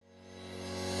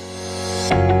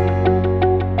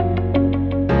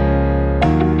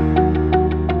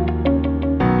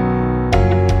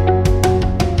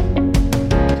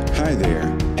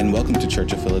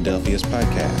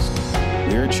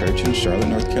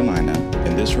Carolina,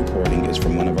 and this recording is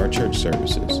from one of our church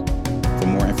services. For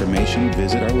more information,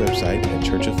 visit our website at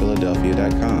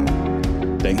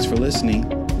churchofphiladelphia.com. Thanks for listening.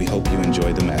 We hope you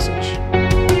enjoy the message.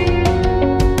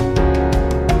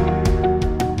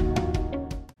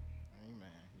 Amen.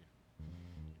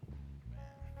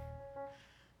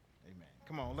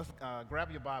 Come on, let's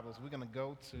grab your Bibles. We're going to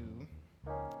go to, where do we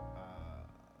go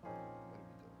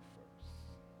first?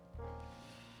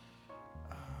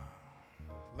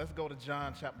 Let's go to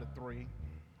John chapter 3.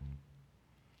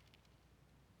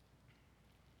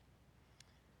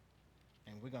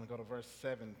 And we're going to go to verse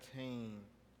 17. And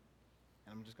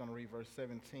I'm just going to read verse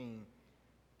 17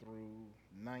 through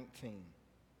 19.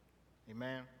 Amen?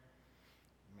 Amen.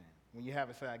 When you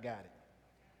have it, say, I got it.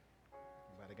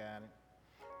 Everybody got it?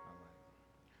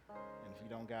 All right. And if you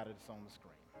don't got it, it's on the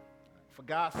screen. For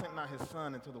God sent not his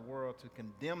Son into the world to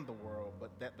condemn the world,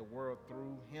 but that the world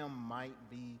through him might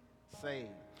be saved.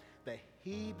 That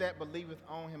he that believeth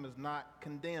on him is not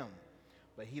condemned,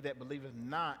 but he that believeth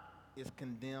not is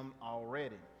condemned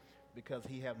already, because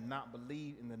he have not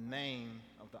believed in the name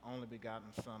of the only begotten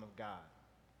Son of God.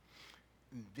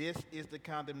 And this is the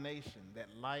condemnation, that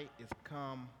light is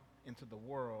come into the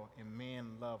world, and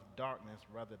men love darkness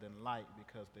rather than light,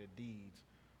 because their deeds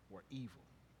were evil.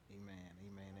 Amen,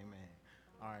 amen, amen.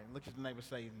 All right, look at the neighbor,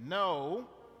 say, no.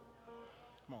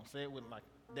 Come on, say it with like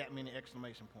that many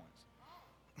exclamation points.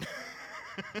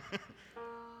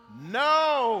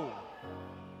 No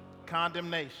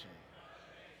condemnation.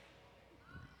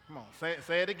 Come on,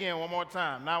 say it again one more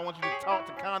time. Now I want you to talk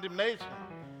to condemnation.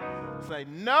 Say,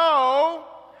 no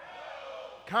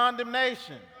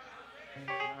condemnation.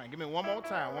 All right, give me one more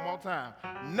time.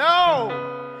 No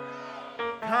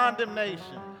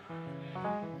condemnation.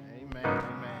 Amen,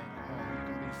 amen. Come on, you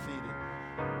can be seated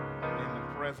in the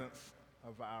presence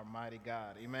of our mighty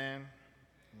God. Amen,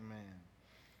 amen.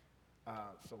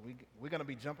 So we're going to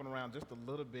be jumping around just a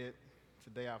little bit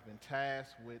today. I've been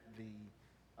tasked with the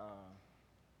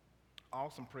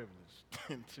awesome privilege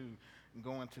to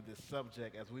go into this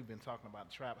subject as we've been talking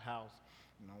about Trap House.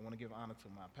 You know, I want to give honor to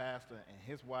my pastor and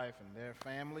his wife and their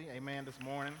family. Amen. This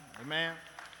morning. Amen.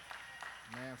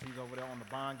 Amen. So he's over there on the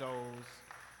bongos,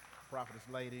 prophetess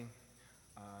lady,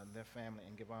 their family,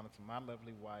 and give honor to my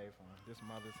lovely wife on this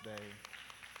Mother's Day.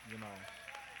 You know.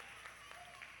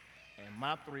 And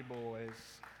my three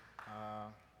boys,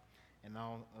 and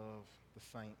all of the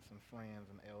saints and friends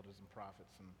and elders and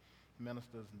prophets and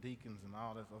ministers and deacons and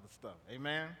all this other stuff.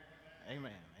 Amen?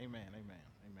 Amen, amen, amen,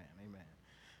 amen, amen.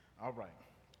 All right.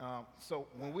 So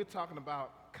when we're talking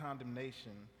about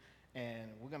condemnation, and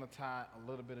we're going to tie a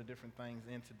little bit of different things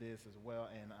into this as well,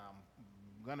 and I'm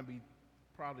going to be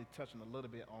probably touching a little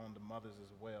bit on the mothers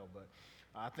as well, but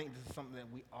I think this is something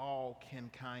that we all can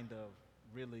kind of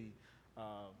really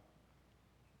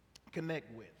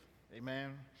connect with.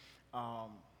 Amen.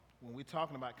 When we're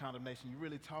talking about condemnation, you're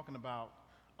really talking about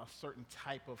a certain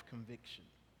type of conviction.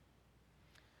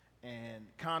 And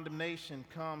condemnation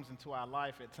comes into our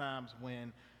life at times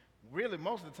when, really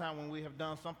most of the time when we have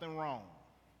done something wrong.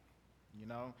 You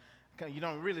know, you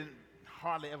don't really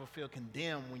hardly ever feel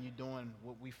condemned when you're doing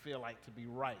what we feel like to be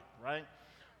right?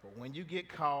 But when you get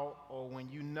caught, or when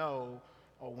you know,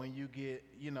 or when you get,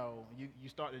 you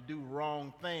start to do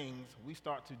wrong things, we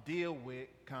start to deal with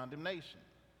condemnation.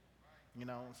 You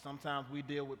know, sometimes we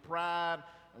deal with pride,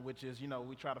 which is,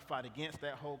 we try to fight against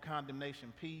that whole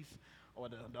condemnation piece, or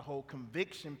the whole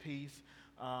conviction piece.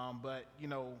 But,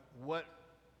 what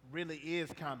really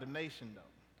is condemnation, though?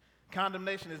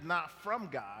 Condemnation is not from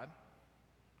God,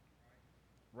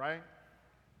 right?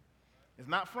 It's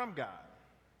not from God.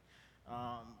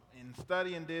 In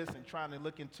studying this and trying to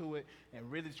look into it and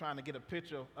really trying to get a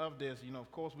picture of this,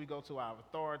 of course we go to our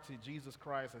authority, Jesus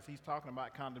Christ, as he's talking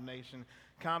about condemnation.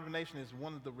 Condemnation is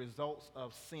one of the results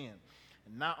of sin.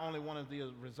 And not only one of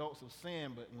the results of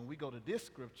sin, but when we go to this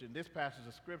scripture, this passage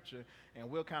of scripture, and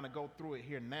we'll kind of go through it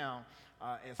here now,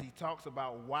 as he talks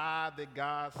about why did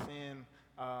God send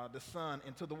the Son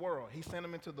into the world. He sent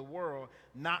him into the world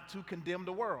not to condemn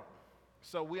the world.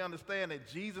 So we understand that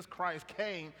Jesus Christ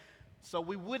came so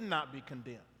we would not be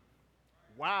condemned.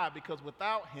 Why? Because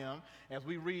without him, as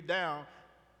we read down,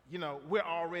 we're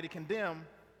already condemned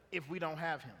if we don't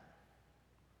have him.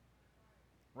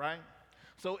 Right?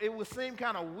 So it would seem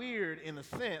kind of weird in a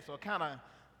sense, or kind of,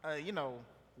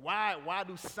 why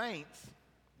do saints,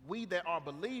 we that are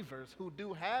believers who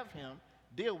do have him,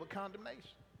 deal with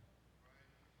condemnation?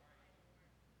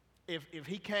 If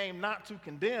he came not to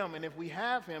condemn, and if we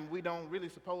have him, we don't really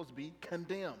supposed to be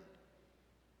condemned.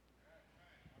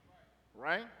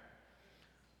 Right?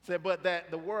 Said, but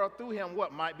that the world through him,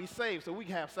 what, might be saved. So we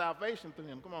can have salvation through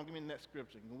him. Come on, give me the next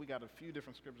scripture. We got a few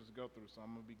different scriptures to go through, so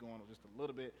I'm going to be going just a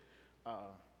little bit fast.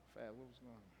 What was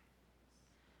going on?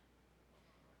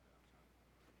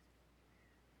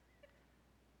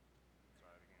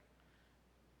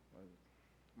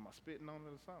 Am I spitting on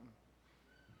it or something?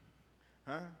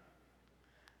 Huh?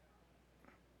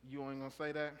 You ain't going to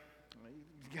say that?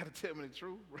 You got to tell me the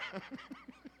truth, bro.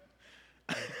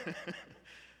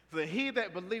 So he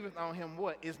that believeth on him,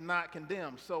 what, is not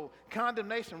condemned. So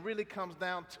condemnation really comes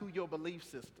down to your belief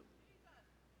system.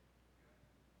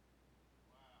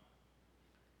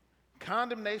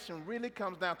 Condemnation really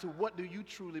comes down to what do you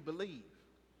truly believe.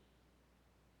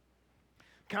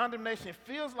 Condemnation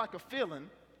feels like a feeling.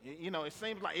 You know, it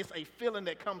seems like it's a feeling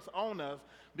that comes on us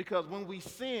because when we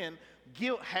sin,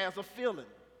 guilt has a feeling.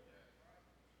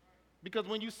 Because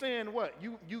when you sin, what?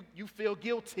 You feel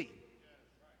guilty.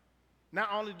 Not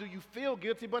only do you feel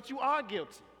guilty, but you are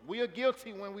guilty. We are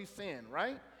guilty when we sin,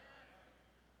 right?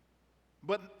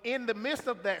 But in the midst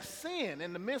of that sin,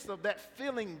 in the midst of that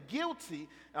feeling guilty,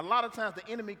 a lot of times the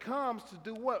enemy comes to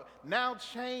do what? Now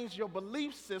change your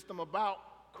belief system about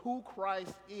who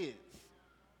Christ is.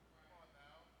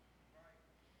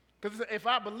 Because if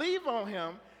I believe on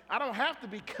him, I don't have to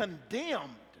be condemned.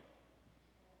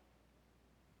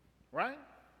 Right?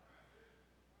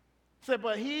 Said,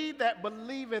 but he that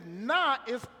believeth not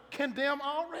is condemned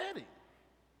already.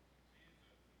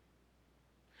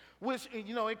 Which,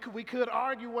 you know, we could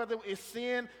argue whether it's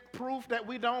sin proof that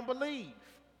we don't believe.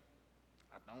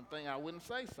 I wouldn't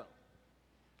say so.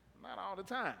 Not all the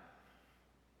time.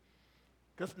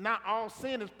 Because not all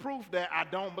sin is proof that I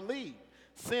don't believe.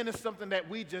 Sin is something that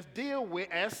we just deal with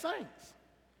as saints.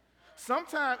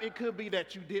 Sometimes it could be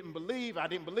that you didn't believe, I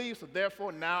didn't believe, so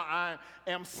therefore now I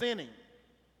am sinning.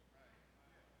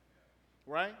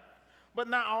 Right? But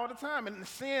not all the time. And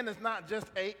sin is not just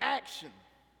an action.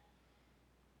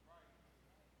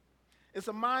 It's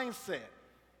a mindset.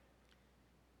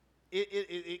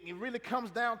 It really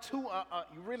comes down to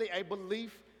really a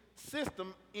belief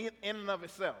system in and of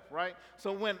itself, right?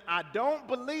 So when I don't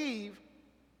believe,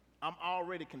 I'm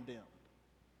already condemned.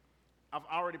 I've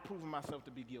already proven myself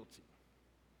to be guilty.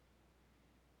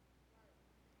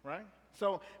 Right?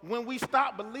 So when we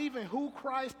stop believing who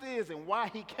Christ is and why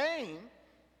he came,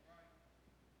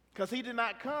 because he did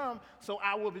not come so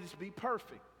I will just be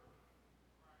perfect.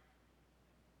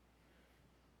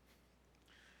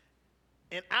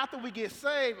 And after we get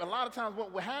saved, a lot of times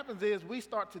what happens is we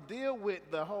start to deal with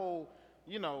the whole,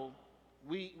 you know,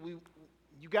 you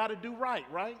got to do right,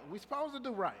 right? We're supposed to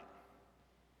do right.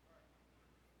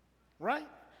 Right?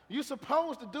 You're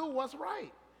supposed to do what's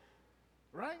right.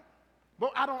 Right?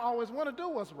 But I don't always want to do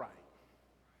what's right.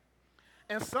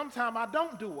 And sometimes I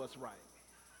don't do what's right.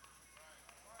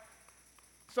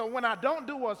 So when I don't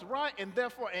do what's right, and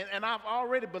therefore, and I've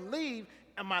already believed,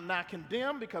 am I not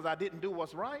condemned because I didn't do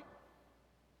what's right?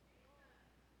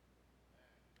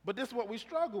 But this is what we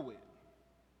struggle with.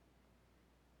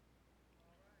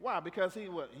 Why? Because he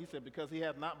said, because he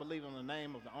hath not believed in the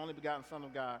name of the only begotten Son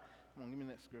of God. Come on, give me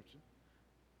that scripture.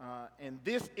 And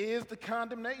this is the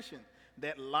condemnation,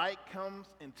 that light comes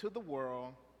into the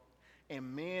world,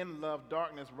 and men love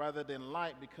darkness rather than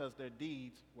light because their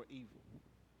deeds were evil.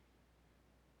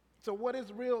 So what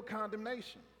is real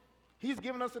condemnation? He's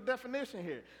given us a definition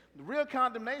here. The real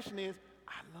condemnation is,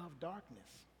 I love darkness.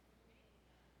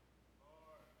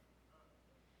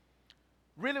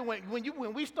 Really,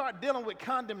 when we start dealing with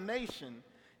condemnation,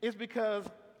 it's because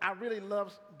I really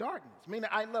love darkness, meaning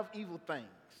I love evil things.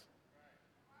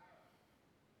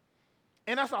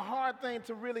 And that's a hard thing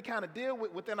to really kind of deal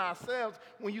with within ourselves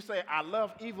when you say, I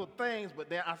love evil things, but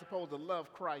then I'm supposed to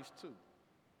love Christ too.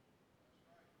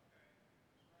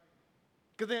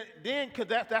 Because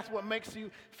that's what makes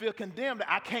you feel condemned,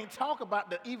 that I can't talk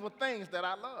about the evil things that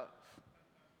I love.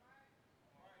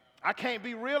 I can't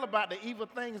be real about the evil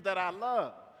things that I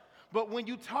love. But when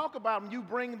you talk about them, you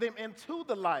bring them into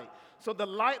the light. So the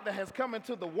light that has come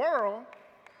into the world,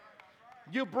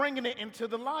 you're bringing it into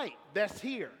the light that's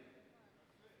here.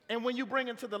 And when you bring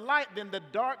it to the light, then the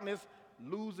darkness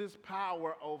loses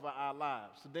power over our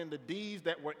lives. So then the deeds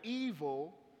that were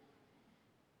evil,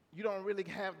 you don't really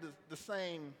have the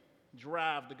same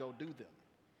drive to go do them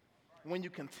when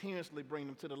you continuously bring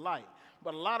them to the light.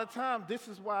 But a lot of times, this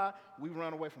is why we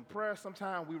run away from prayer.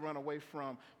 Sometimes we run away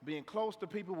from being close to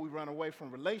people. We run away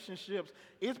from relationships.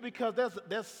 It's because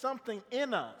there's something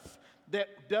in us that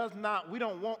we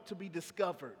don't want to be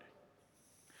discovered.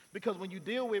 Because when you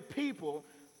deal with people,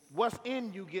 what's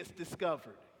in you gets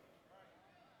discovered.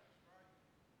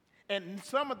 And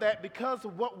some of that, because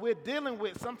of what we're dealing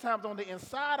with, sometimes on the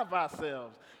inside of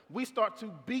ourselves, we start to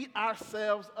beat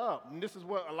ourselves up. And this is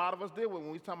what a lot of us deal with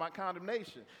when we talk about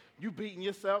condemnation. You beating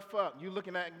yourself up. You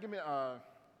looking at, give me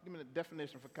the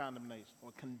definition for condemnation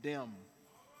or condemn.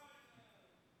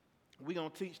 We're going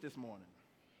to teach this morning.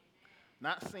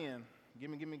 Not sin. Give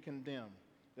me condemn.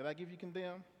 Did I give you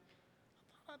condemn?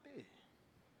 I thought I did.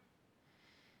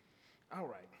 All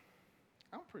right.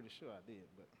 I'm pretty sure I did,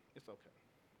 but it's okay.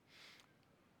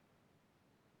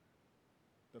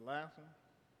 The last one?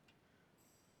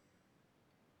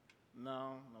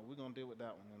 No, we're going to deal with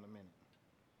that one in a minute.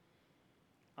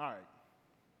 All right.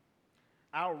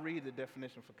 I'll read the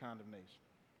definition for condemnation.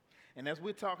 And as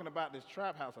we're talking about this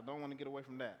trap house, I don't want to get away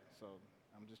from that, so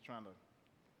I'm just trying to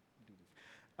do this.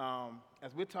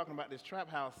 As we're talking about this trap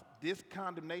house, this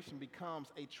condemnation becomes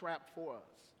a trap for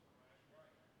us.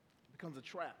 It becomes a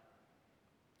trap.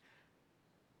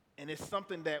 And it's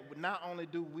something that not only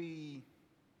do we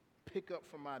pick up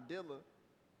from our dealer,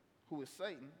 who is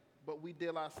Satan, but we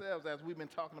deal ourselves, as we've been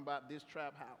talking about this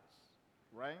trap house,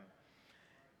 right?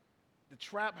 The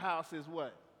trap house is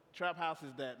what? Trap house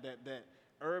is that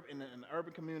in an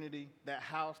urban community, that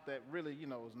house that really,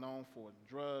 is known for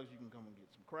drugs. You can come and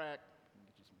get some crack, you can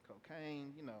get you some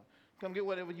cocaine, come get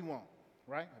whatever you want,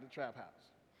 right? At the trap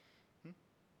house.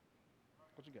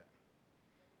 What you got?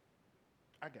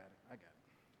 I got it.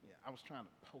 Yeah, I was trying to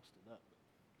post it up.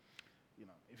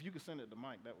 If you could send it to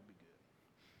Mike, that would be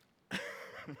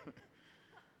good.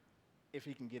 If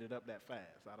he can get it up that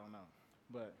fast, I don't know.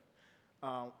 But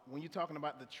when you're talking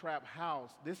about the trap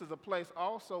house, this is a place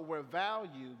also where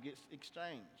value gets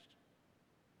exchanged.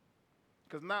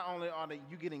 Because not only are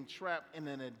you getting trapped in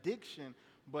an addiction,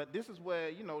 but this is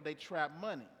where, they trap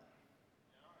money.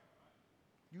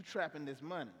 You trapping this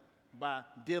money by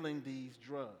dealing these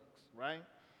drugs, right?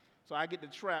 So I get to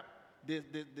trap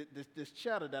this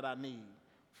cheddar that I need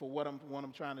for what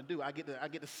I'm trying to do. I get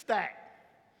to stack.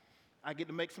 I get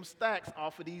to make some stacks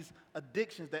off of these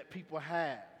addictions that people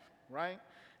have, right?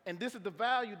 And this is the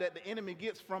value that the enemy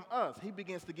gets from us. He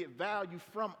begins to get value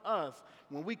from us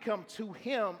when we come to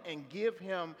him and give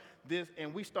him this,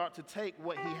 and we start to take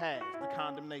what he has, the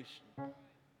condemnation.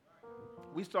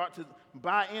 We start to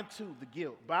buy into the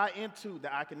guilt, buy into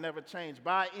that I can never change,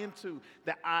 buy into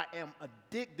that I am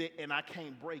addicted and I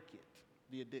can't break it,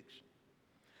 the addiction.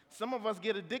 Some of us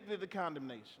get addicted to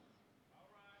condemnation.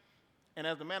 And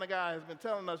as the man of God has been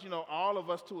telling us, all of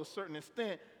us to a certain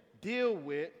extent deal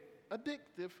with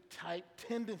addictive type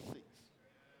tendencies.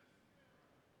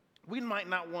 We might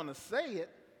not want to say it.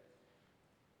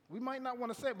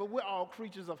 But we're all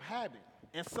creatures of habit.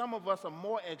 And some of us are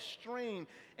more extreme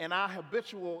in our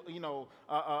habitual,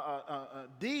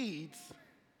 deeds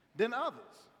than others.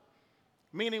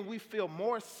 Meaning we feel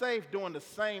more safe doing the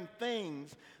same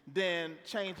things than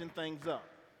changing things up.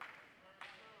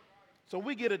 So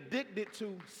we get addicted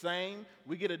to same.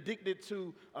 We get addicted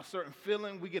to a certain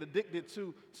feeling. We get addicted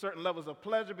to certain levels of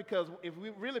pleasure because if we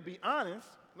really be honest,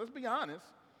 let's be honest,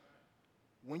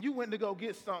 when you went to go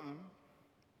get something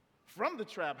from the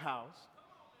trap house,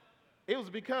 it was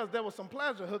because there was some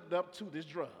pleasure hooked up to this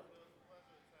drug.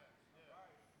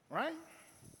 Right?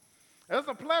 There's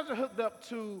a pleasure hooked up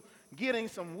to getting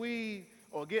some weed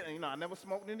or getting, I never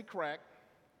smoked any crack,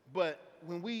 but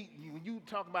when you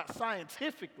talk about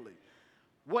scientifically,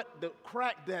 what the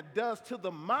crack that does to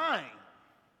the mind,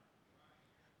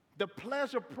 the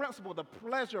pleasure principle, the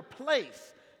pleasure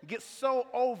place gets so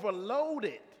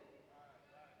overloaded.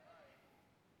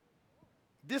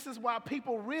 This is why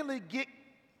people really get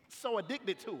so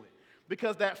addicted to it,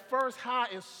 because that first high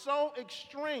is so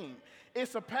extreme, it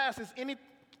surpasses any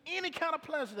kind of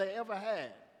pleasure they ever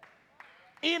had,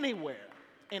 anywhere,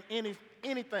 in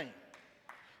anything.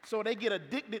 So they get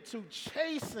addicted to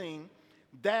chasing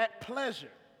that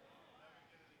pleasure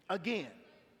again.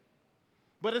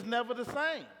 But it's never the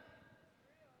same.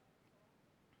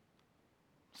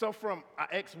 So from an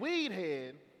ex-weed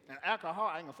head, and alcohol,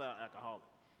 I ain't gonna say I'm alcoholic.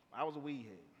 I was a weed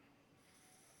head.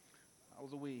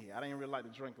 I didn't really like to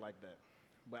drink like that.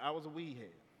 But I was a weed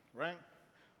head, right?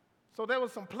 So there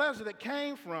was some pleasure that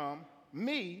came from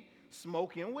me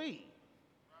smoking weed.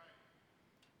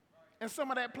 And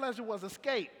some of that pleasure was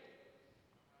escape.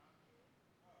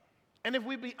 And if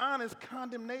we be honest,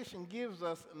 condemnation gives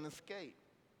us an escape.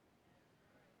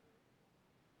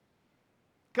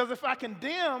 Because if I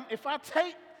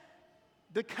take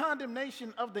the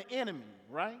condemnation of the enemy,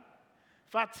 right?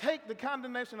 If I take the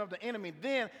condemnation of the enemy,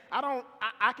 then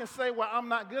I can say, well, I'm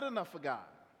not good enough for God.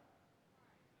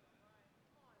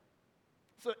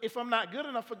 So if I'm not good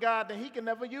enough for God, then he can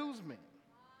never use me.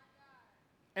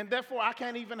 And therefore, I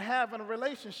can't even have a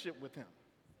relationship with him.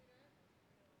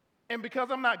 And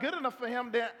because I'm not good enough for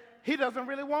him, then he doesn't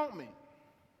really want me.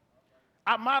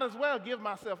 I might as well give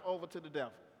myself over to the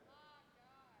devil.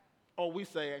 Or we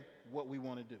say what we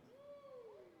want to do.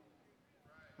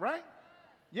 Right?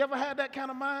 You ever had that kind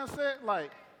of mindset?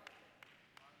 Like,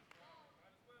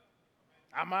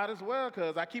 I might as well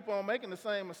because I keep on making the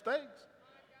same mistakes.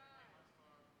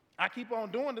 I keep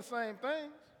on doing the same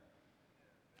things.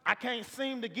 I can't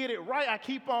seem to get it right. I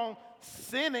keep on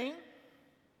sinning.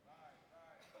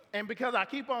 And because I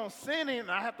keep on sinning,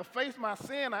 I have to face my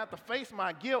sin, I have to face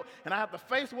my guilt, and I have to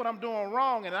face what I'm doing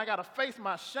wrong, and I got to face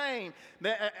my shame.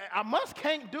 That I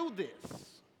can't do this.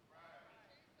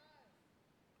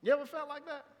 You ever felt like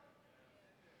that?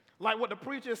 Like what the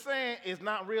preacher is saying is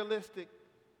not realistic.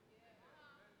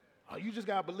 Oh, you just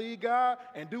got to believe God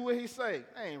and do what he say.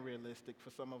 That ain't realistic for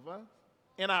some of us.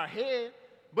 In our head,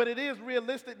 but it is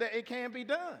realistic that it can be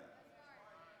done.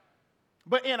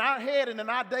 But in our head and in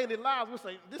our daily lives, we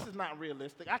say, this is not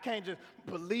realistic. I can't just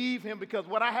believe him because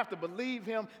what I have to believe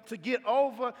him to get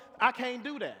over, I can't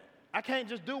do that. I can't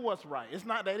just do what's right. It's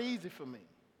not that easy for me.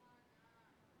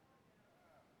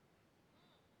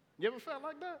 You ever felt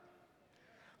like that?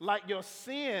 Like your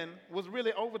sin was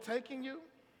really overtaking you?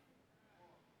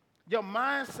 Your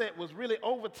mindset was really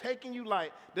overtaking you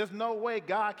like, there's no way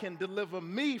God can deliver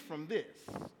me from this.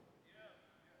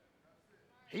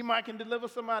 He might can deliver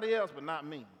somebody else, but not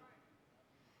me.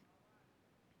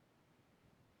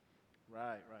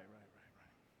 Right.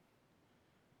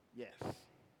 Yes.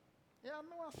 Yeah, I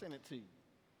know I sent it to you.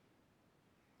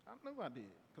 I know I did.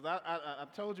 Because I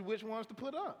told you which ones to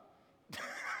put up.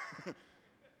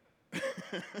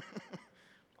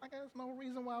 Like, there's no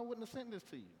reason why I wouldn't have sent this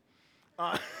to you.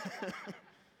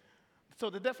 So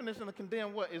the definition of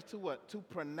condemn is to what? To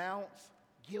pronounce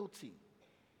guilty.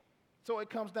 So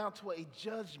it comes down to a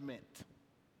judgment.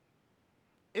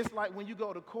 It's like when you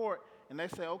go to court and they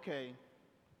say, okay,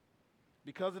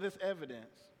 because of this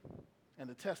evidence and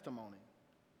the testimony,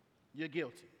 you're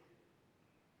guilty.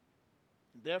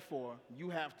 Therefore,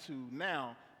 you have to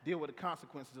now deal with the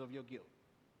consequences of your guilt.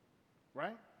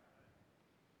 Right?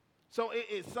 So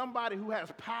it's somebody who has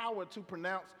power to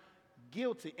pronounce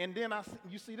guilty. And then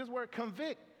you see this word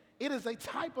convict. It is a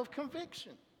type of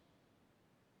conviction.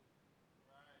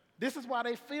 This is why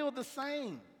they feel the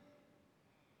same.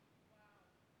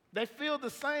 They feel the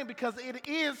same because it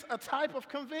is a type of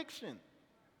conviction.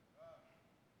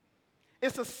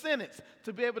 It's a sentence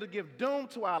to be able to give doom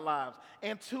to our lives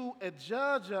and to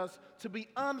adjudge us to be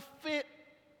unfit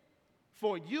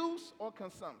for use or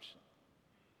consumption.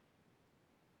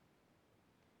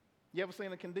 You ever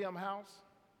seen a condemned house?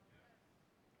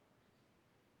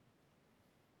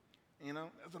 You know,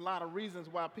 there's a lot of reasons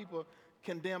why people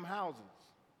condemn houses.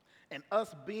 And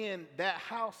us being that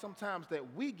house sometimes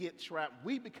that we get trapped,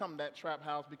 we become that trap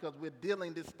house because we're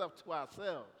dealing this stuff to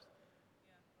ourselves.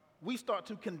 Yeah. We start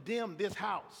to condemn this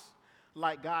house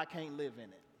like God can't live in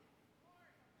it.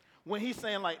 When he's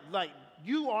saying like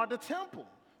you are the temple.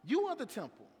 You are the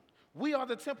temple. We are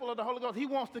the temple of the Holy Ghost. He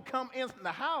wants to come in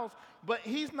the house, but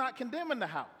he's not condemning the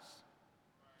house.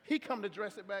 He come to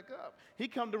dress it back up. He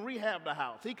come to rehab the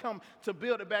house. He come to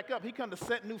build it back up. He come to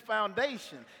set new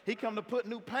foundation. He come to put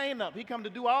new paint up. He come to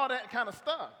do all that kind of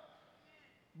stuff.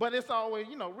 But it's always,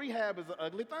 rehab is an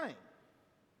ugly thing.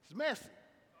 It's messy.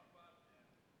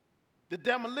 The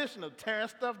demolition of tearing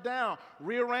stuff down,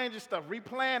 rearranging stuff,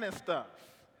 replanning stuff,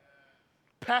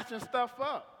 patching stuff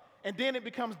up. And then it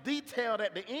becomes detailed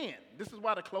at the end. This is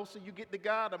why the closer you get to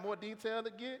God, the more detailed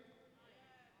it gets.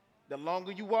 The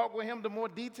longer you walk with him, the more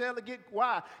detailed it gets.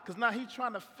 Why? Because now he's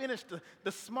trying to finish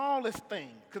the smallest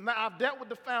thing. Because now I've dealt with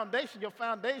the foundation. Your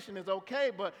foundation is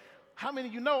okay, but how many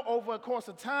of you know over a course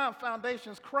of time,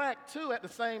 foundations crack too at the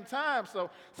same time? So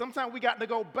sometimes we got to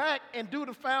go back and do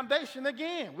the foundation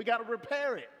again. We got to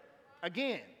repair it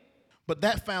again. But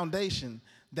that foundation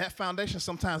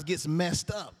sometimes gets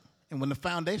messed up. And when the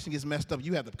foundation gets messed up,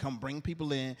 you have to come bring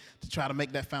people in to try to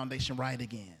make that foundation right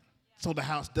again. So the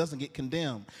house doesn't get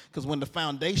condemned. Because when the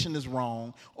foundation is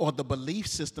wrong or the belief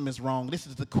system is wrong, this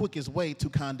is the quickest way to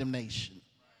condemnation.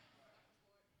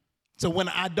 So when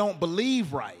I don't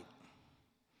believe right,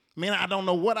 meaning I don't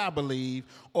know what I believe,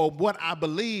 or what I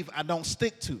believe I don't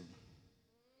stick to.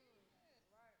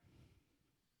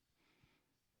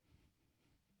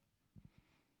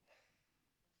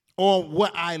 Or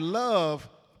what I love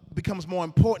becomes more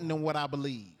important than what I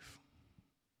believe.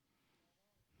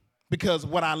 Because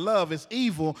what I love is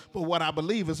evil, but what I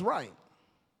believe is right.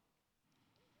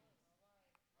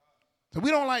 So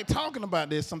we don't like talking about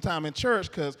this sometime in church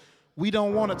because we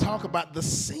don't want to talk about the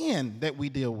sin that we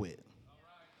deal with.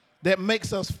 that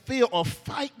makes us feel or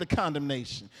fight the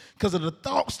condemnation because of the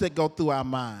thoughts that go through our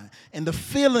mind and the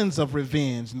feelings of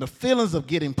revenge and the feelings of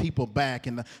getting people back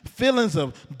and the feelings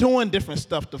of doing different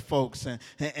stuff to folks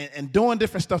and doing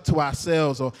different stuff to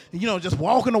ourselves, or, just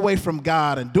walking away from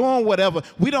God and doing whatever.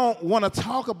 We don't want to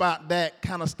talk about that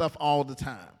kind of stuff all the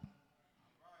time.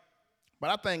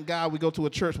 But I thank God we go to a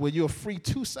church where you're free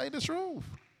to say the truth,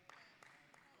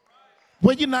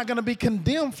 where you're not going to be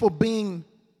condemned for being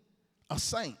a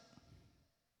saint.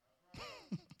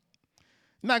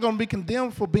 Not going to be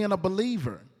condemned for being a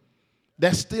believer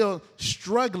that's still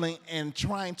struggling and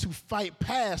trying to fight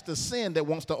past the sin that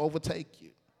wants to overtake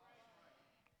you.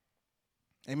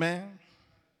 Amen?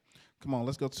 Come on,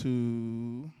 let's go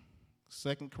to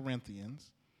 2 Corinthians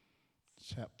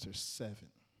chapter 7.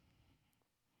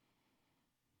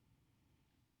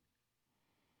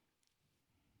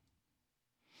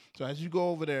 So as you go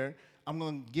over there, I'm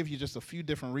going to give you just a few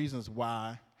different reasons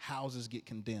why houses get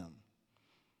condemned.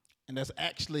 And that's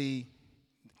actually,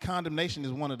 condemnation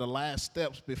is one of the last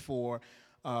steps before,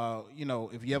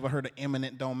 if you ever heard of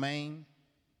eminent domain.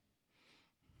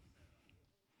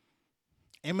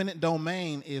 Eminent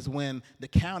domain is when the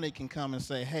county can come and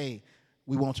say, hey,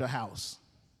 we want your house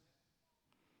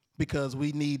because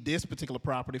we need this particular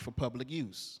property for public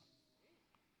use.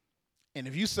 And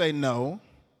if you say no,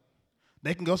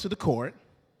 they can go to the court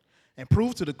and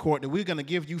prove to the court that we're going to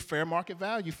give you fair market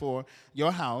value for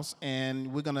your house,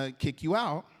 and we're going to kick you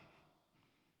out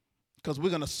because we're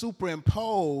going to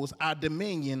superimpose our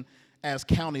dominion as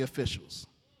county officials.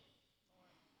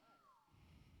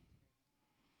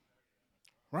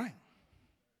 Right.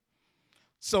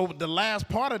 So the last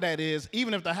part of that is,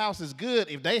 even if the house is good,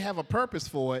 if they have a purpose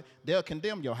for it, they'll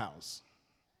condemn your house.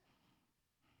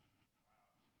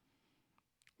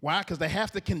 Why? Because they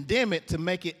have to condemn it to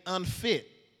make it unfit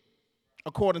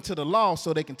according to the law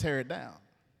so they can tear it down.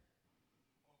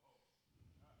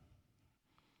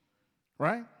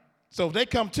 Right? So if they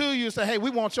come to you and say, hey, we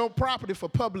want your property for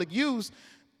public use,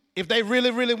 if they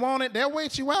really, really want it, they'll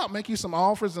wait you out, make you some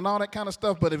offers and all that kind of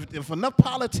stuff. But if enough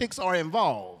politics are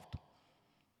involved,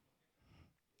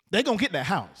 they're going to get that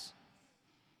house.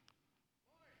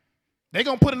 They're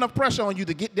going to put enough pressure on you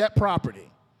to get that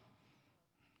property.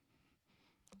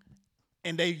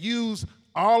 And they use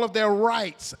all of their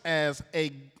rights as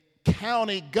a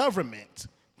county government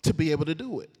to be able to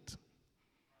do it.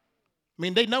 I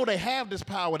mean, they know they have this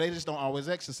power, they just don't always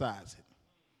exercise it.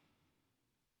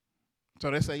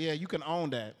 So they say, yeah, you can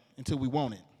own that until we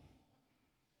want it.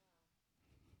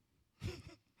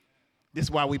 This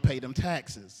is why we pay them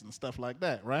taxes and stuff like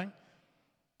that, right?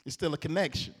 It's still a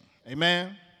connection.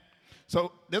 Amen?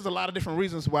 So there's a lot of different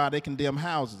reasons why they condemn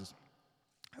houses.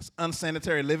 It's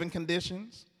unsanitary living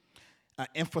conditions,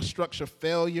 infrastructure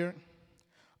failure,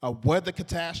 weather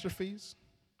catastrophes.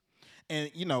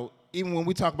 And, even when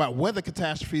we talk about weather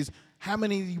catastrophes, how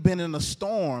many of you been in a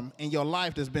storm in your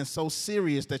life that's been so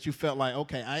serious that you felt like,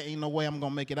 okay, I ain't no way I'm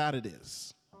going to make it out of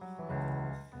this.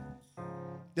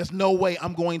 There's no way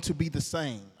I'm going to be the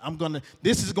same.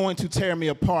 This is going to tear me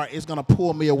apart. It's going to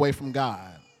pull me away from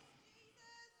God.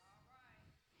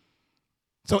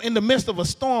 So in the midst of a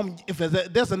storm, if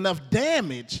there's enough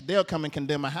damage, they'll come and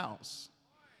condemn a house.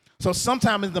 So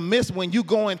sometimes in the midst, when you're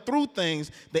going through things,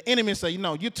 the enemy say,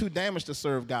 you're too damaged to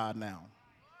serve God now.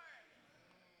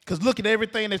 Because look at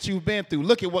everything that you've been through.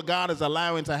 Look at what God is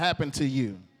allowing to happen to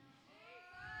you.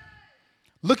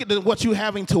 Look at what you're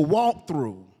having to walk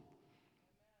through.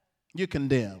 You're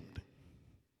condemned.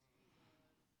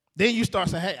 Then you start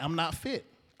saying, hey, I'm not fit.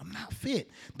 I'm not fit.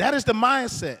 That is the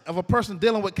mindset of a person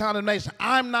dealing with condemnation.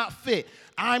 I'm not fit.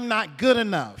 I'm not good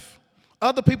enough.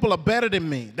 Other people are better than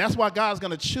me. That's why God's going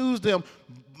to choose them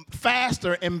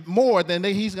faster and more than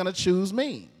he's going to choose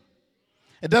me.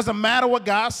 It doesn't matter what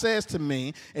God says to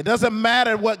me. It doesn't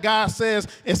matter what God says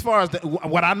as far as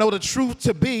what I know the truth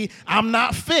to be. I'm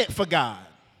not fit for God.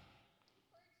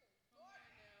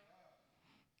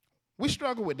 We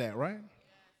struggle with that, right?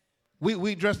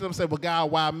 We dress up and say, well, God,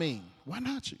 why me? Why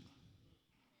not you?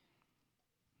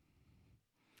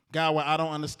 God, well, I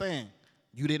don't understand.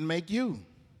 You didn't make you.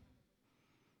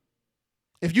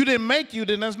 If you didn't make you,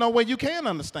 then there's no way you can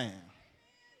understand.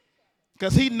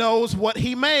 Because he knows what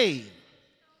he made.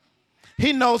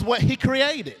 He knows what he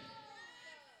created.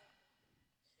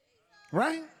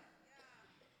 Right?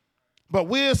 But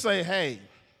we'll say, hey,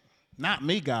 not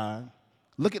me, God.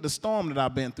 Look at the storm that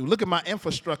I've been through. Look at my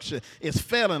infrastructure. It's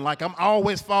failing. Like I'm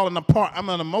always falling apart. I'm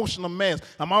an emotional mess.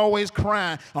 I'm always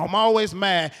crying. I'm always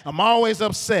mad. I'm always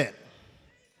upset.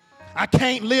 I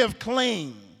can't live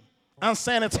clean.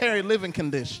 Unsanitary living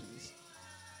conditions.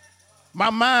 My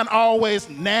mind always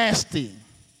nasty.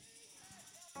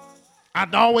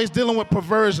 I'm always dealing with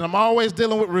perversion. I'm always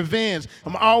dealing with revenge.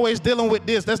 I'm always dealing with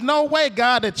this. There's no way,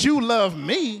 God, that you love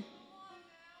me.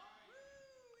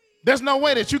 There's no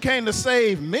way that you came to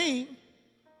save me.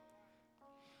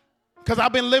 Because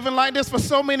I've been living like this for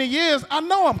so many years, I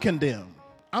know I'm condemned.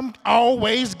 I'm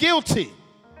always guilty.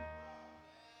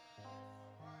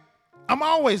 I'm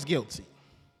always guilty.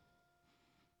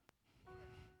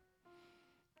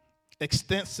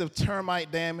 Extensive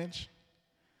termite damage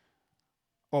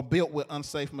or built with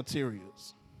unsafe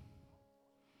materials.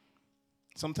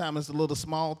 Sometimes it's the little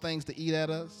small things that eat at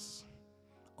us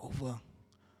over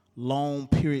long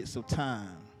periods of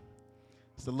time.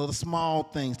 It's the little small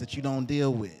things that you don't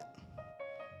deal with,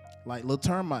 like little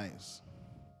termites.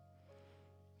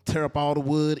 Tear up all the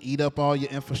wood, eat up all your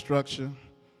infrastructure.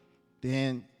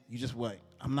 Then you just wait.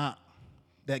 I'm not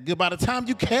that good. By the time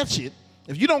you catch it,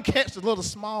 if you don't catch the little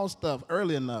small stuff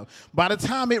early enough, by the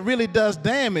time it really does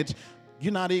damage,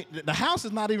 the house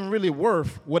is not even really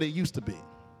worth what it used to be.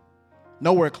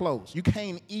 Nowhere close. You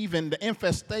can't even, the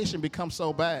infestation becomes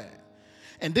so bad.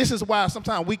 And this is why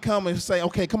sometimes we come and say,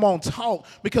 okay, come on, talk,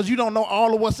 because you don't know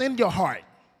all of what's in your heart.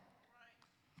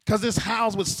 Because this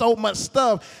house with so much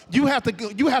stuff, you have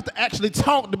to actually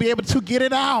talk to be able to get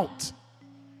it out.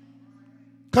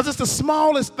 Because it's the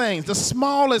smallest things, the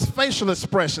smallest facial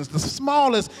expressions, the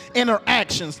smallest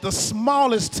interactions, the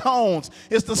smallest tones.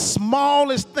 It's the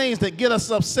smallest things that get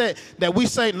us upset that we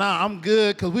say, nah, I'm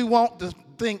good, because we want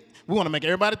to make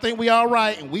everybody think we all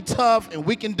right and we tough and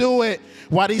we can do it,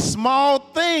 while these small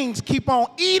things keep on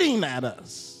eating at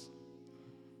us.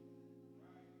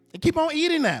 They keep on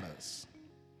eating at us.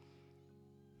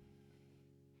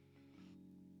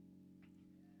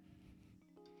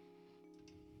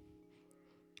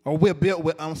 Or we're built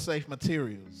with unsafe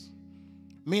materials,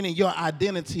 meaning your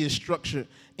identity is structured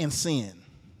in sin.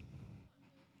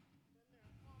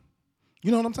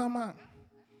 You know what I'm talking about?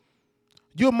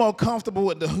 You're more comfortable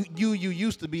with the you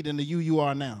used to be than the you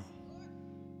are now.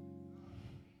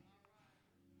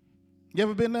 You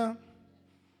ever been there?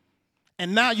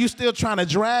 And now you're still trying to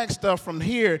drag stuff from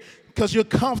here because you're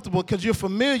comfortable, because you're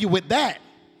familiar with that.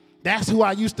 That's who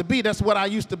I used to be. That's what I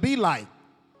used to be like.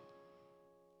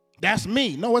 That's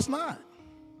me. No, it's not.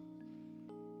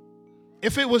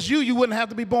 If it was you, you wouldn't have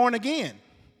to be born again.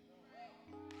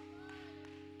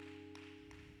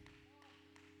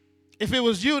 If it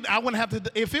was you, I wouldn't have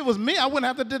to. If it was me, I wouldn't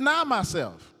have to deny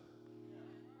myself.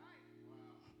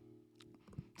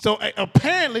 So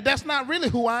apparently, that's not really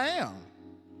who I am.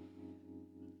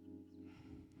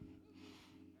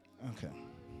 Okay.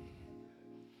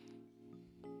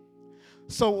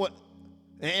 So what?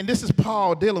 And this is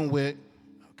Paul dealing with.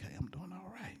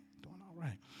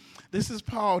 This is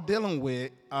Paul dealing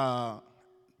with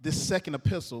this second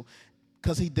epistle,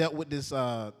 because he dealt with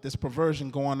this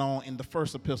perversion going on in the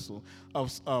first epistle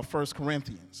of 1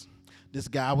 Corinthians. This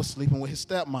guy was sleeping with his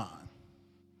stepmom,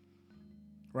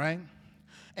 right?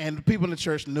 And the people in the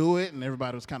church knew it, and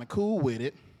everybody was kind of cool with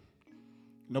it.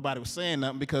 Nobody was saying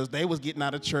nothing because they was getting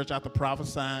out of church after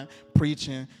prophesying,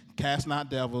 preaching, casting out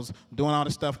devils, doing all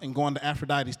this stuff, and going to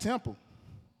Aphrodite's temple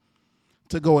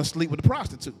to go and sleep with the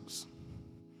prostitutes.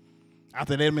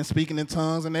 After they'd been speaking in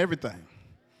tongues and everything,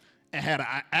 and had an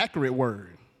accurate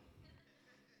word,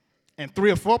 and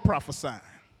 3 or 4 prophesying.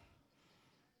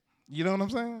 You know what I'm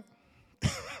saying?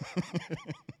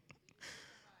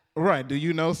 Right, do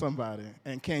you know somebody,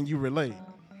 and can you relate?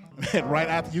 Right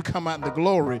after you come out in the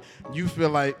glory, you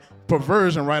feel like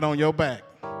perversion right on your back,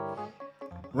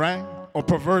 right? Or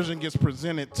perversion gets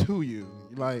presented to you.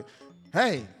 You're like,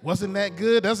 hey, wasn't that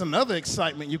good? That's another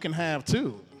excitement you can have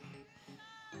too.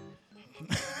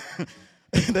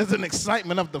 There's an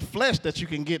excitement of the flesh that you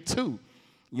can get too.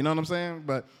 You know what I'm saying?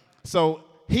 But so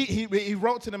he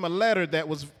wrote to them a letter that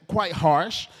was quite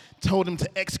harsh, told them to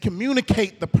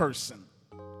excommunicate the person.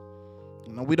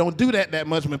 You know, we don't do that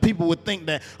much when people would think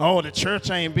that, oh, the church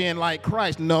ain't being like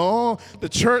Christ. No, the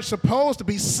church supposed to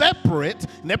be separate,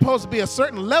 and there's supposed to be a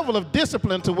certain level of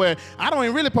discipline to where I don't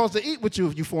even really supposed to eat with you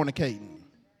if you fornicating.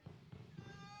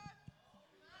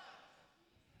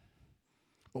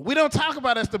 But we don't talk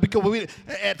about that stuff because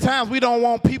at times we don't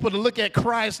want people to look at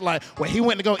Christ like, well, he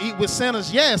went to go eat with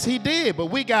sinners. Yes, he did. But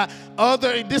we got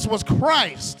this was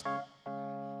Christ.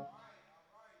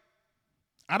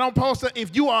 I don't supposed to,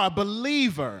 if you are a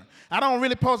believer, I don't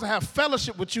really supposed to have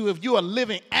fellowship with you if you are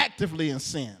living actively in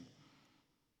sin.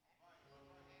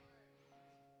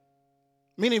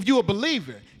 Meaning if you're a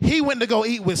believer, he went to go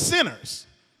eat with sinners.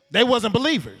 They wasn't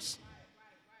believers.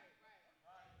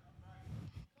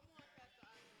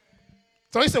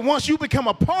 So he said, once you become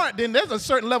a part, then there's a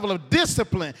certain level of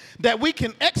discipline that we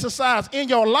can exercise in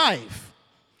your life.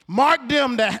 Mark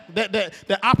them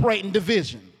that operate in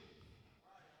division.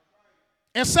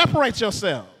 And separate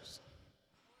yourselves.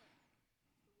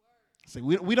 See,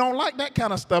 we don't like that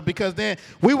kind of stuff because then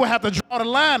we will have to draw the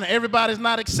line and everybody's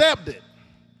not accepted.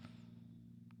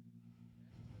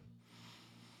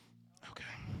 Okay.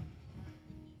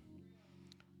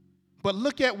 But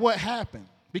look at what happened.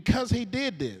 Because he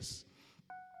did this.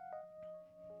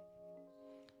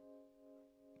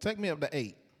 Take me up to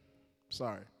 8.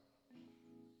 Sorry.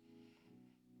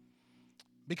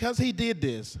 Because he did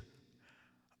this,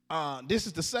 this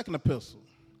is the second epistle.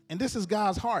 And this is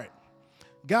God's heart.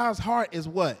 God's heart is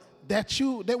what? That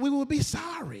we will be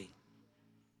sorry.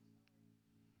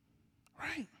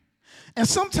 Right? And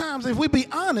sometimes if we be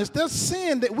honest, there's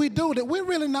sin that we do that we're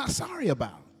really not sorry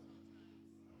about.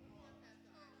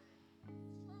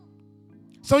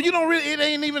 So you don't really, it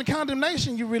ain't even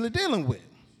condemnation you're really dealing with.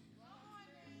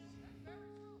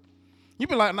 You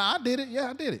be like, nah, I did it.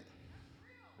 Yeah, I did it.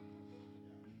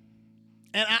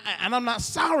 And I'm not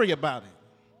sorry about it.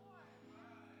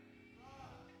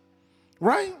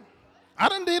 Right? I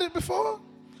done did it before.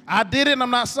 I did it and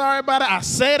I'm not sorry about it. I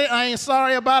said it, I ain't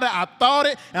sorry about it. I thought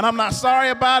it and I'm not sorry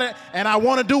about it. And I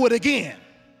want to do it again.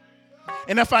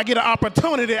 And if I get an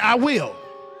opportunity, I will.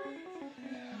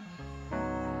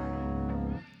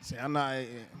 See, I'm not...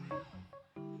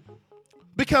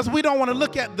 Because we don't want to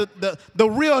look at the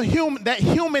real human, that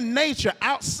human nature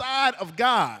outside of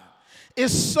God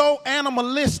is so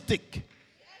animalistic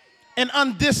and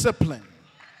undisciplined.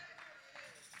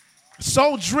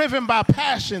 So driven by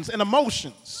passions and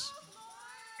emotions.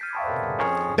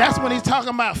 That's when he's talking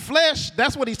about flesh.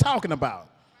 That's what he's talking about.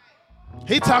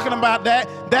 He's talking about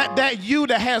that you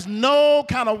that has no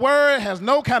kind of word, has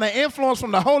no kind of influence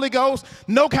from the Holy Ghost,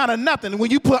 no kind of nothing.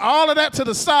 When you put all of that to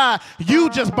the side, you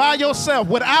just by yourself,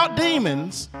 without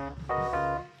demons,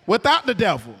 without the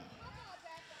devil.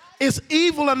 It's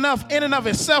evil enough in and of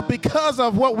itself because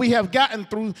of what we have gotten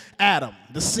through Adam,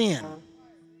 the sin.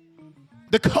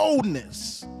 The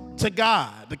coldness to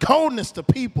God, the coldness to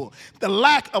people, the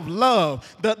lack of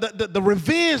love, the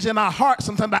revenge in our hearts,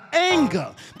 sometimes the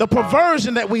anger, the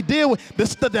perversion that we deal with,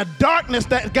 the darkness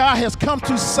that God has come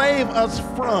to save us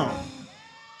from,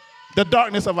 the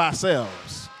darkness of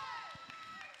ourselves.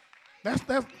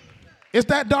 It's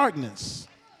that darkness.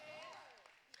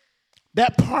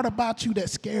 That part about you that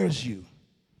scares you.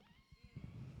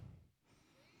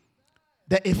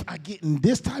 That if I get in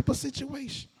this type of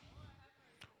situation,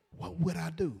 what would I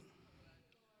do?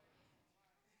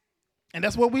 And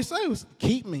that's what we say was,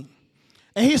 keep me.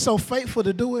 And he's so faithful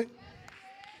to do it.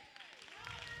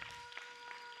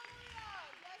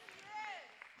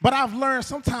 But I've learned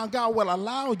sometimes God will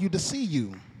allow you to see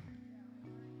you.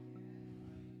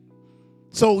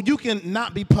 So you can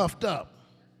not be puffed up.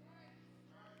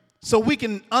 So we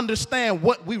can understand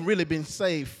what we really been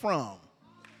saved from.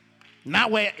 Not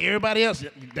where everybody else,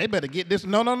 they better get this.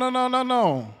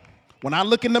 No. When I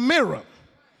look in the mirror,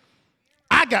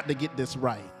 I got to get this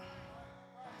right.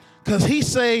 Because he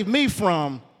saved me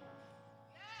from,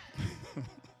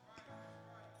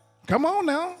 come on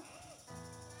now.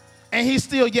 And he's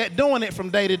still yet doing it from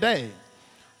day to day.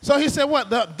 So he said what?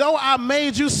 Though I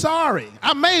made you sorry.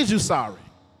 I made you sorry.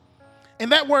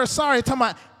 And that word sorry, talking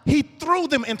about he threw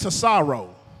them into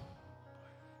sorrow.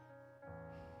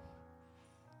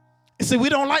 You see, we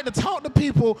don't like to talk to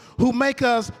people who make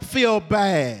us feel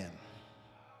bad.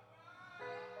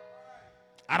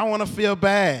 I don't want to feel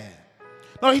bad.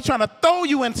 No, he's trying to throw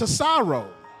you into sorrow.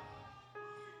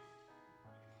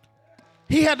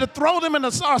 He had to throw them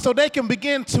into sorrow so they can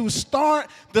begin to start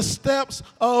the steps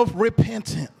of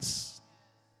repentance.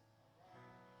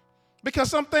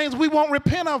 Because some things we won't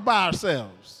repent of by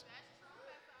ourselves.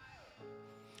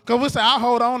 Because we say, I'll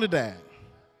hold on to that.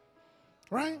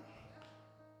 Right?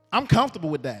 I'm comfortable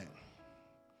with that.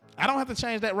 I don't have to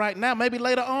change that right now, maybe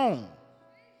later on.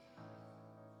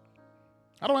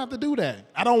 I don't have to do that.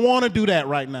 I don't want to do that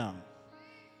right now.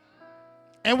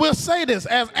 And we'll say this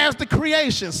as the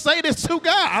creation. Say this to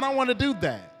God. I don't want to do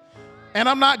that. And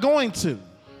I'm not going to.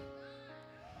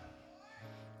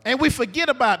 And we forget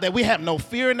about that. We have no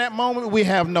fear in that moment. We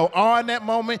have no awe in that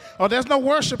moment. Or there's no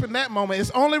worship in that moment.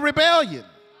 It's only rebellion.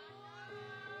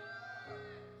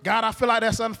 God, I feel like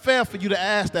that's unfair for you to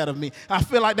ask that of me. I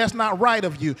feel like that's not right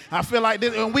of you. I feel like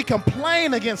this, and we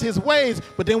complain against his ways,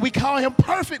 but then we call him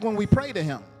perfect when we pray to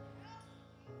him.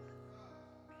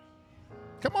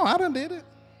 Come on, I done did it.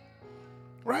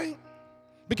 Right?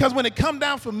 Because when it come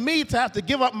down for me to have to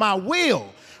give up my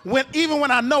will, even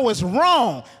when I know it's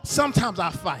wrong, sometimes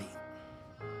I fight.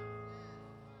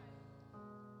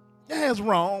 Yeah, it's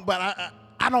wrong, but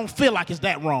I don't feel like it's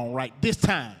that wrong right this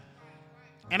time.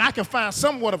 And I can find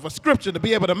somewhat of a scripture to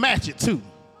be able to match it too.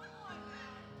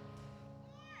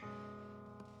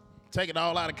 Take it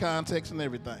all out of context and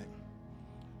everything.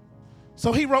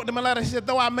 So he wrote them a letter. He said,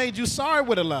 though I made you sorry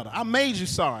with a letter. I made you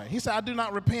sorry. He said, I do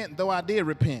not repent, though I did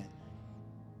repent.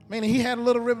 Meaning he had a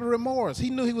little bit of remorse. He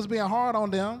knew he was being hard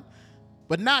on them.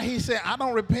 But now he said, I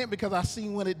don't repent because I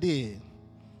seen what it did.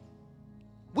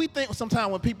 We think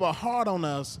sometimes when people are hard on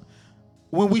us,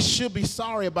 when we should be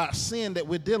sorry about sin that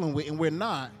we're dealing with and we're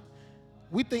not,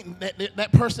 we think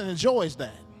that person enjoys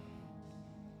that.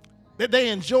 That they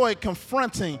enjoy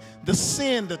confronting the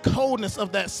sin, the coldness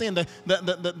of that sin,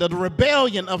 the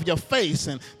rebellion of your face,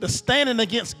 and the standing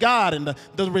against God, and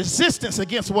the resistance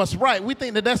against what's right. We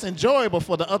think that that's enjoyable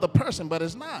for the other person, but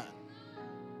it's not.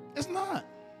 It's not.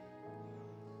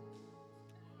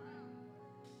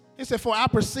 He said, for I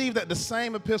perceive that the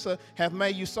same epistle hath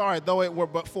made you sorry, though it were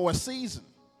but for a season.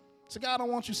 So God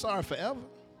don't want you sorry forever.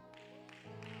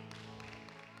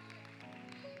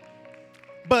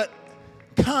 But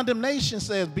condemnation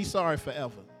says be sorry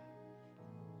forever.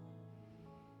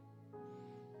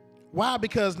 Why?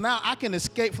 Because now I can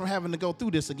escape from having to go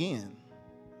through this again.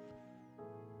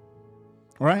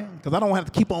 Right? Because I don't have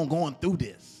to keep on going through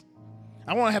this.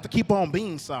 I want to have to keep on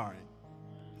being sorry.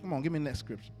 Come on, give me the next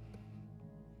scripture.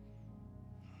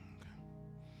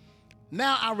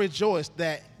 Now I rejoice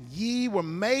that ye were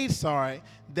made sorry,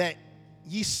 that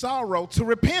ye sorrow to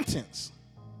repentance.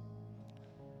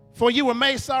 For you were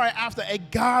made sorry after a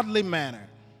godly manner,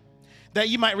 that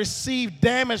you might receive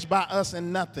damage by us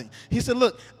and nothing. He said,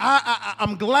 look,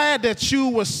 I'm glad that you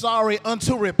were sorry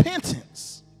unto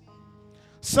repentance.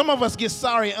 Some of us get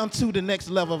sorry unto the next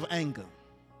level of anger.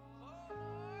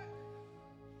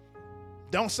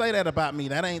 Don't say that about me.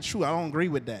 That ain't true. I don't agree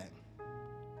with that.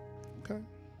 Okay?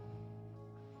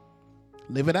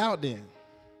 Live it out then.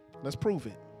 Let's prove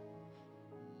it.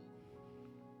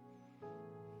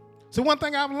 So one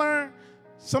thing I've learned,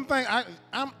 something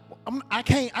I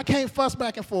can't fuss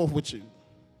back and forth with you.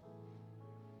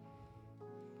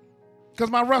 Because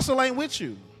my wrestle ain't with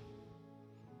you.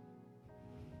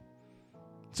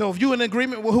 So if you're in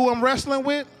agreement with who I'm wrestling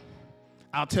with,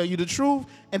 I'll tell you the truth,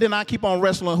 and then I keep on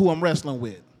wrestling who I'm wrestling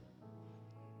with.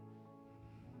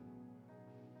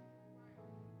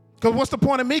 Because what's the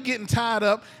point of me getting tied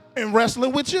up and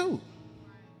wrestling with you?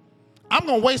 I'm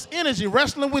going to waste energy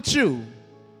wrestling with you.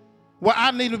 Well,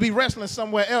 I need to be wrestling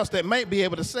somewhere else that might be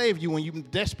able to save you when you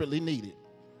desperately need it.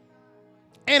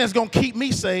 And it's going to keep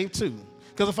me saved too.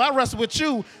 Because if I wrestle with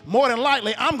you, more than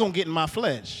likely, I'm going to get in my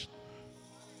flesh.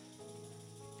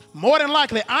 More than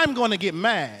likely, I'm going to get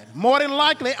mad. More than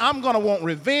likely, I'm going to want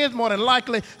revenge. More than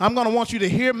likely, I'm going to want you to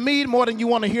hear me more than you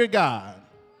want to hear God.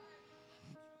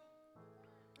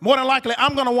 More than likely,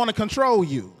 I'm going to want to control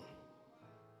you.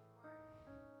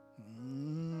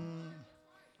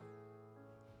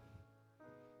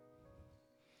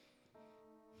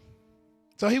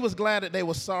 So he was glad that they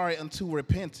were sorry unto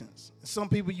repentance. Some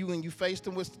people, when you face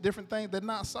them with different things, they're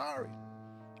not sorry.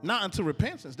 Not unto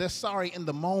repentance. They're sorry in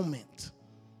the moment.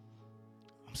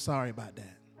 I'm sorry about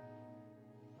that.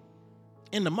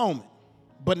 In the moment.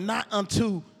 But not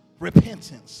unto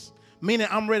repentance. Meaning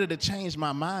I'm ready to change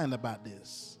my mind about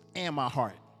this and my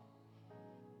heart.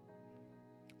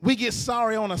 We get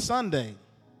sorry on a Sunday.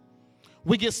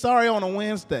 We get sorry on a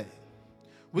Wednesday.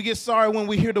 We get sorry when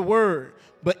we hear the word.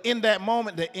 But in that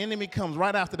moment, the enemy comes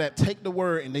right after that. Take the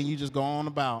word, and then you just go on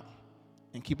about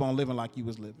and keep on living like you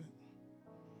was living.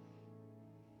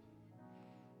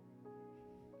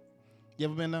 You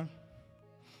ever been there?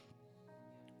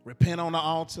 Repent on the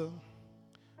altar.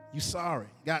 You sorry.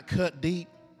 Got cut deep.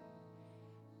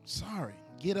 Sorry.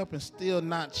 Get up and still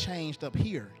not changed up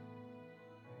here.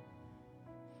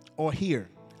 Or here.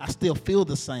 I still feel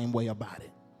the same way about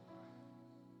it.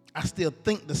 I still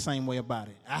think the same way about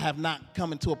it. I have not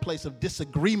come into a place of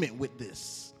disagreement with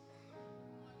this.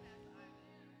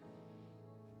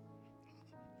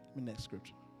 The next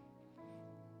scripture.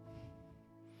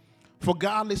 For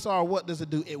godly sorrow, what does it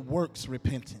do? It works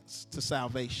repentance to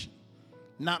salvation.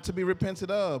 Not to be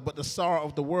repented of, but the sorrow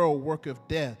of the world worketh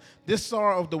death. This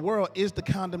sorrow of the world is the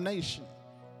condemnation.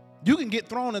 You can get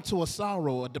thrown into a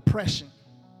sorrow, a depression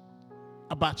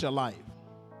about your life.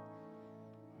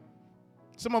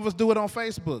 Some of us do it on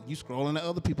Facebook. You scroll into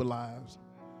other people's lives,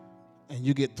 and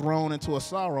you get thrown into a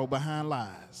sorrow behind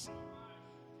lies.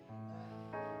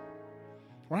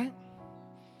 Right?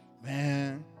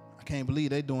 Man, I can't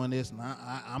believe they doing this, and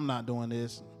I'm not doing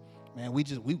this. Man,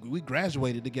 we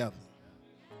graduated together.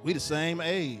 We the same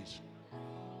age.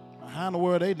 How in the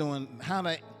world are they doing? How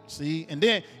they see? And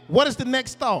then what is the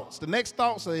next thoughts? The next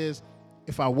thoughts is,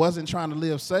 if I wasn't trying to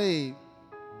live saved,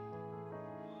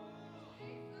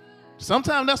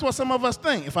 Sometimes that's what some of us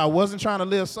think. If I wasn't trying to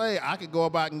live saved, I could go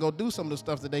about and go do some of the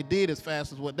stuff that they did as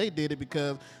fast as what they did it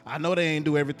because I know they ain't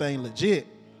do everything legit.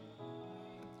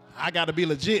 I got to be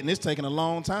legit, and it's taking a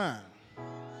long time.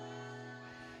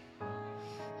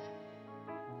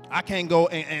 I can't go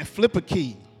and flip a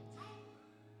key.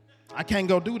 I can't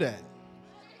go do that.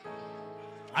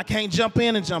 I can't jump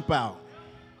in and jump out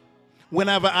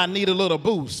whenever I need a little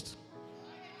boost.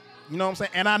 You know what I'm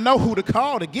saying? And I know who to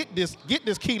call to get this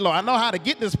kilo. I know how to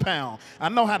get this pound. I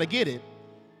know how to get it.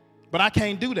 But I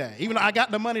can't do that. Even though I got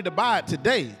the money to buy it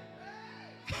today,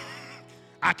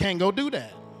 I can't go do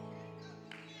that.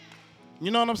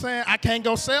 You know what I'm saying? I can't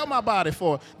go sell my body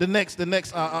for the next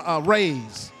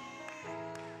raise.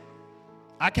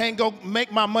 I can't go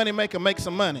make my money maker make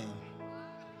some money.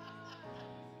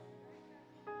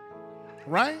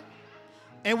 Right?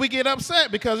 And we get upset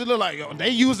because it look like they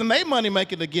using their money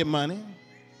maker to get money.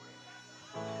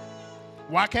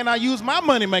 Why can't I use my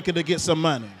money maker to get some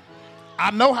money? I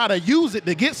know how to use it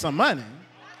to get some money.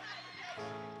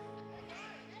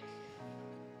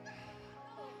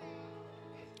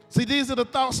 See, these are the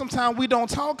thoughts sometimes we don't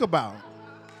talk about.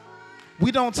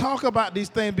 We don't talk about these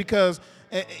things because,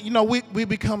 we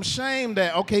become ashamed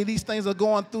that, okay, these things are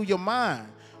going through your mind.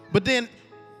 But then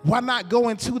why not go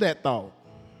into that thought?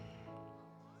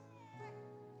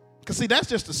 Because, see, that's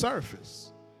just the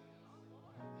surface.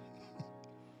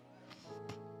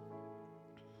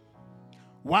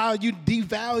 Why are you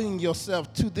devaluing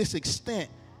yourself to this extent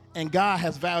and God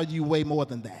has valued you way more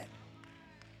than that?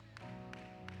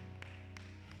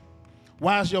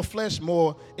 Why is your flesh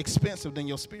more expensive than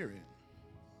your spirit?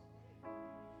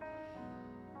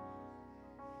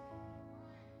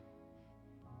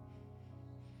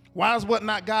 Why is what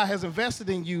not God has invested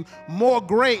in you more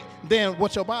great than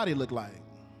what your body look like?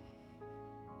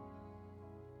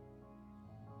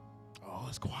 Oh,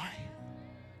 it's quiet.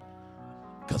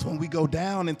 Because when we go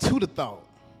down into the thought,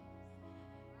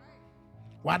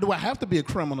 why do I have to be a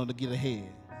criminal to get ahead?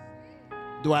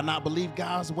 Do I not believe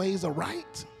God's ways are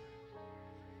right?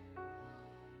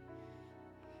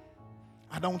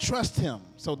 I don't trust him,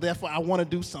 so therefore I want to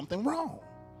do something wrong.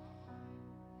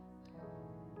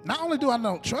 Not only do I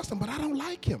not trust him, but I don't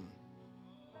like him.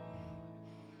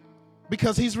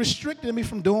 Because he's restricting me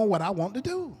from doing what I want to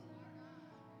do.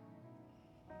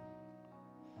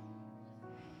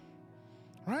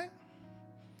 Right?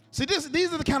 See,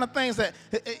 these are the kind of things that,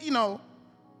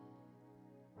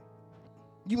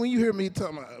 when you hear me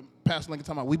talking about, Pastor Lincoln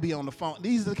talking about, we be on the phone,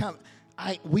 these are the kind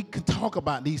of, we can talk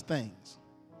about these things.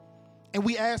 And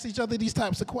we ask each other these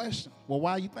types of questions. Well,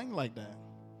 why you think like that?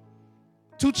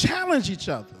 To challenge each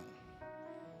other.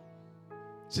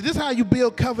 See, this is how you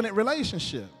build covenant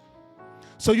relationship.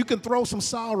 So you can throw some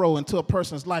sorrow into a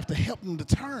person's life to help them to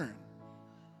turn,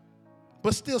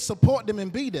 but still support them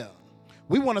and be there.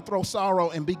 We want to throw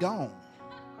sorrow and be gone.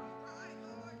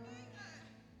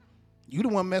 You the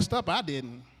one messed up, I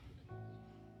didn't.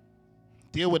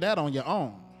 Deal with that on your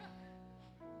own.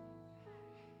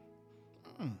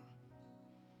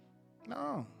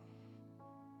 No.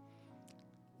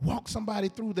 Walk somebody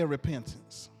through their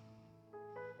repentance.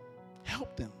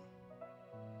 Help them.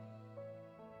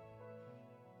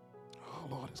 Oh,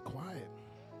 Lord, it's quiet.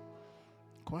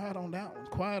 Quiet on that one.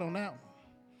 Quiet on that one.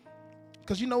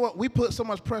 Because you know what? We put so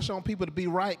much pressure on people to be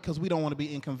right because we don't want to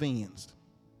be inconvenienced.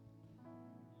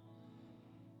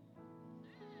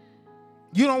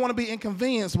 You don't want to be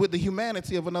inconvenienced with the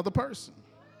humanity of another person.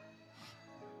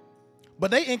 But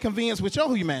they inconvenienced with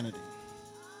your humanity.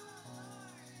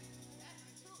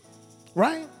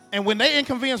 Right? And when they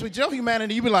inconvenience with your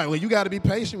humanity, you be like, well, you got to be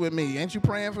patient with me. Ain't you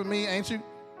praying for me? Ain't you?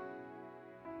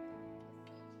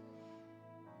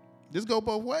 This go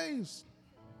both ways.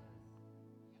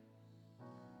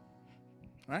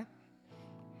 Right?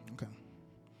 Okay.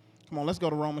 Come on, let's go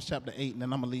to Romans chapter 8, and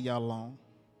then I'm going to leave y'all alone.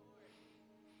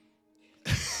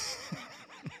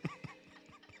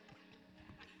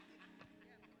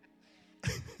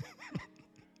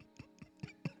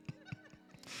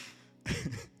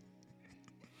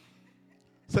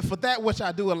 So for that which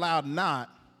I do allow not,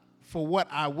 for what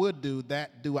I would do,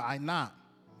 that do I not.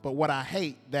 But what I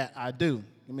hate, that I do.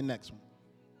 Give me the next one.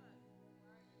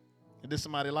 Is this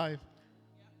somebody's life?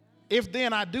 If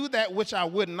then I do that which I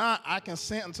would not, I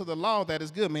consent unto the law that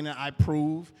is good. Meaning I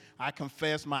prove, I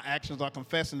confess, my actions are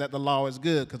confessing that the law is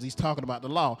good, because he's talking about the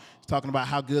law. He's talking about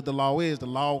how good the law is. The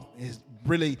law has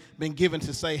really been given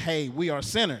to say, hey, we are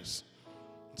sinners.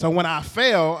 So when I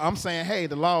fail, I'm saying, hey,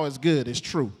 the law is good, it's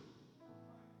true.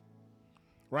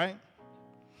 Right?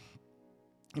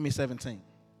 Give me 17.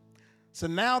 So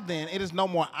now then, it is no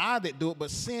more I that do it, but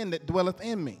sin that dwelleth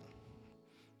in me.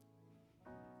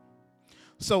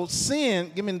 So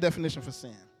sin, give me the definition for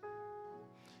sin.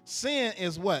 Sin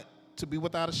is what? To be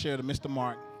without a share, to miss the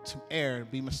mark, to err,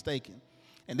 be mistaken.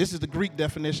 And this is the Greek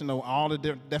definition of all the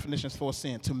definitions for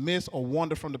sin. To miss or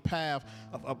wander from the path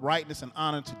of uprightness and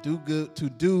honor, to do good, to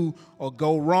do or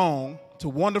go wrong, to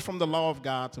wander from the law of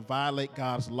God, to violate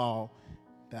God's law.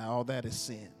 That all that is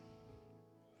sin.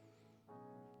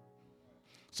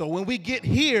 So when we get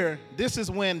here, this is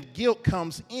when guilt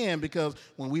comes in, because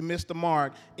when we miss the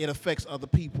mark, it affects other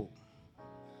people.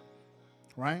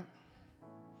 Right?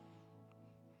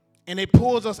 And it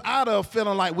pulls us out of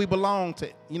feeling like we belong to,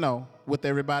 with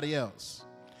everybody else.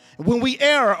 When we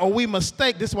err or we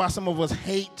mistake, this is why some of us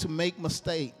hate to make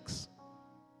mistakes.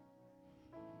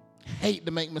 Hate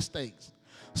to make mistakes.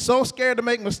 So scared to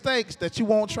make mistakes that you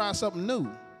won't try something new.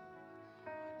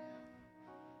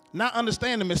 Not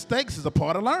understanding mistakes is a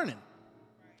part of learning.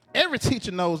 Every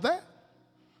teacher knows that.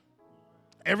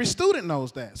 Every student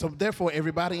knows that. So therefore,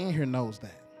 everybody in here knows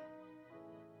that.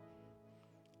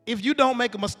 If you don't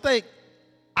make a mistake,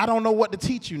 I don't know what to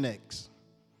teach you next.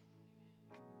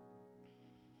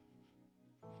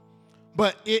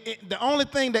 But the only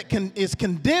thing that is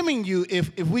condemning you,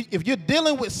 if you're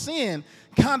dealing with sin,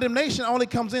 condemnation only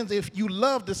comes in if you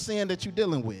love the sin that you're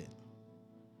dealing with.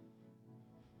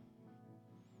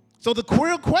 So the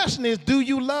real question is, do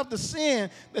you love the sin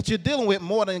that you're dealing with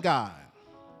more than God?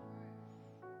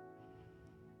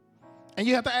 And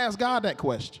you have to ask God that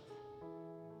question.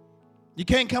 You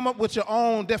can't come up with your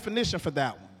own definition for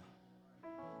that one.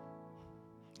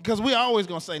 Because we're always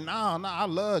going to say, no, I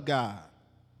love God.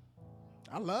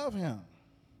 I love him.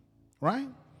 Right?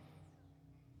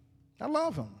 I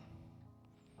love him.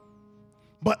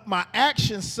 But my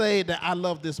actions say that I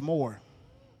love this more.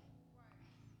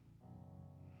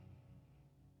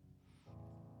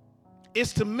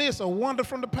 It's to miss or wander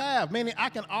from the path, meaning I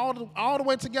can all the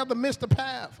way together miss the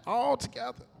path, all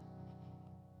together.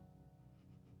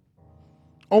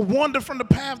 Or wander from the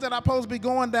path that I'm supposed to be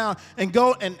going down and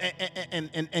go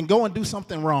and go and do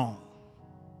something wrong.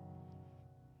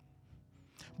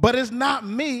 But it's not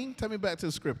me. Take me back to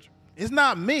the scripture. It's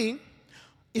not me.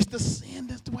 It's the sin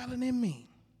that's dwelling in me.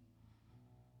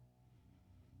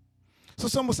 So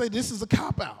some will say this is a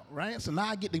cop-out, right? So now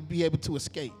I get to be able to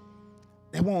escape.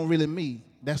 That won't really me.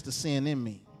 That's the sin in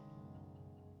me.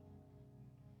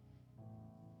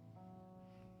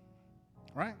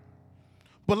 Right?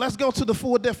 But let's go to the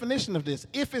full definition of this.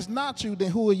 If it's not you,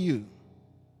 then who are you?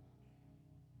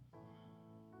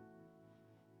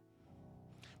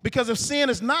 Because if sin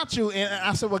is not you, and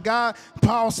I said, well,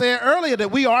 Paul said earlier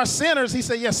that we are sinners. He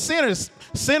said, yes, sinners.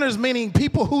 Sinners meaning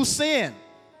people who sin.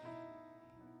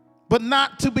 But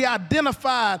not to be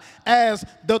identified as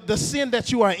the sin that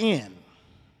you are in.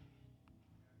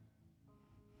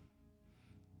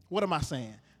 What am I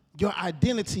saying? Your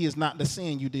identity is not the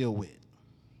sin you deal with.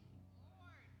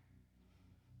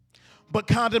 But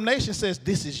condemnation says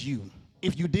this is you.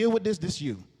 If you deal with this, this is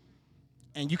you.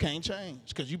 And you can't change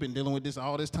because you've been dealing with this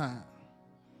all this time.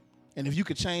 And if you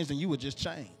could change, then you would just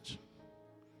change.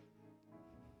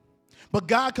 But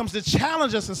God comes to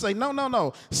challenge us and say,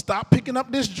 no. Stop picking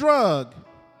up this drug.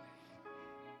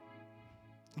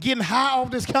 Getting high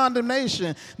off this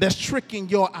condemnation that's tricking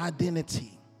your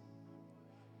identity.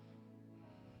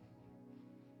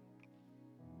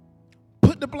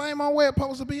 Put the blame on where it's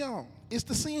supposed to be on. It's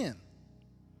the sin.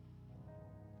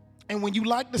 And when you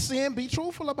like the sin, be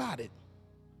truthful about it.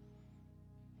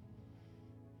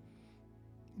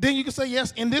 Then you can say,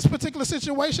 yes, in this particular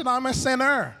situation, I'm a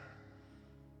sinner.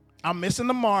 I'm missing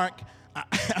the mark.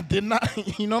 I did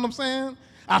not, you know what I'm saying?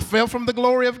 I fell from the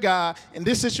glory of God. In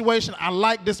this situation, I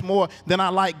like this more than I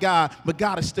like God. But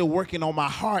God is still working on my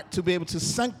heart to be able to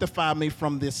sanctify me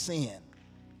from this sin.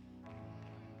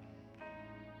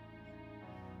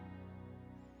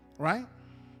 Right?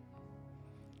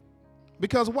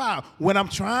 Because wow, when I'm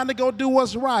trying to go do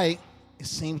what's right, it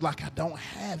seems like I don't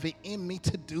have it in me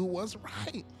to do what's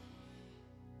right.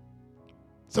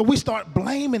 So we start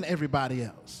blaming everybody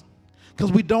else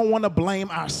because we don't want to blame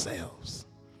ourselves.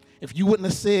 If you wouldn't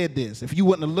have said this, if you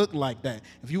wouldn't have looked like that,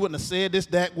 if you wouldn't have said this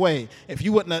that way, if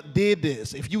you wouldn't have did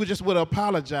this, if you just would have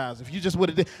apologized, if you just would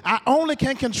have did, I only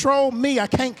can control me, I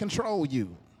can't control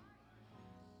you.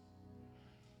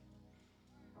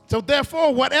 So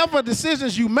therefore, whatever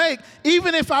decisions you make,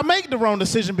 even if I make the wrong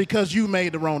decision because you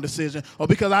made the wrong decision or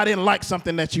because I didn't like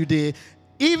something that you did,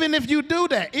 even if you do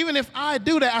that, even if I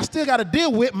do that, I still got to deal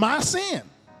with my sin.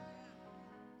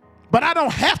 But I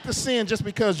don't have to sin just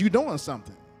because you're doing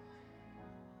something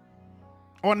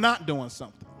or not doing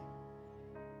something.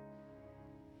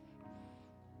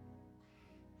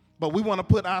 But we want to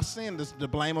put our sin, the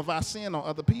blame of our sin on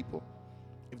other people.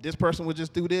 if this person would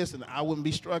just do this, and I wouldn't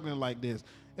be struggling like this.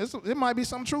 It might be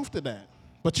some truth to that.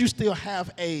 But you still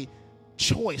have a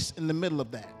choice in the middle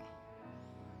of that.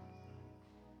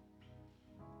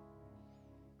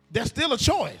 There's still a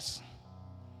choice.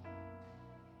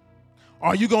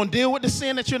 Are you going to deal with the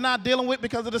sin that you're not dealing with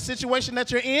because of the situation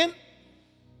that you're in?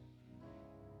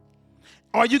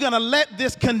 Are you going to let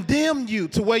this condemn you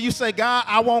to where you say, God,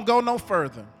 I won't go no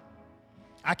further?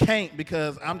 I can't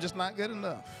because I'm just not good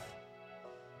enough.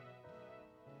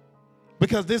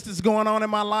 Because this is going on in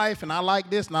my life and I like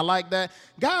this and I like that.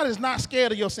 God is not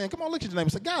scared of your sin. Come on, look at your neighbor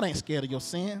and say, God ain't scared of your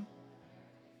sin.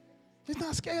 He's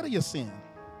not scared of your sin.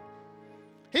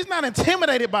 He's not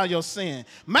intimidated by your sin.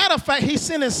 Matter of fact, he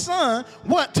sent his son,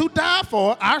 what? To die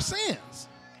for our sins.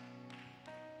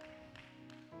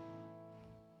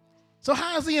 So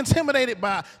how is he intimidated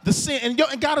by the sin?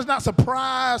 And God is not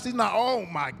surprised. He's not, oh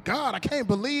my God, I can't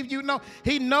believe you. No,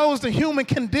 he knows the human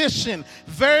condition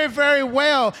very, very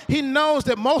well. He knows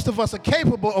that most of us are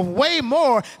capable of way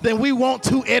more than we want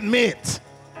to admit.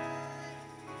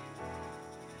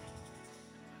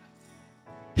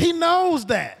 He knows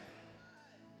that.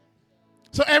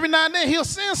 So every now and then he'll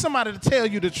send somebody to tell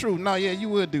you the truth. No, yeah, you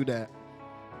would do that.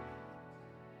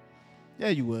 Yeah,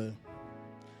 you would.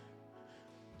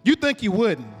 You think you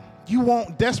wouldn't. You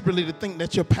want desperately to think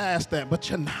that you're past that, but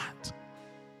you're not.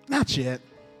 Not yet.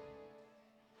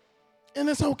 And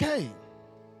it's okay.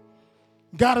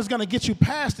 God is going to get you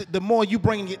past it the more you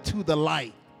bring it to the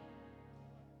light.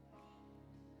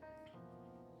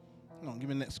 Come on, give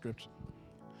me the next scripture.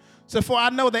 So for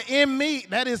I know that in me,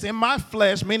 that is in my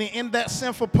flesh, meaning in that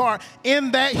sinful part,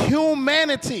 in that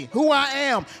humanity, who I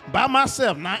am, by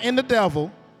myself, not in the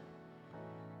devil,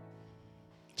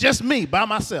 just me, by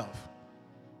myself.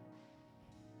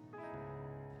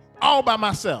 All by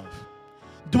myself.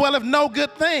 Dwelleth no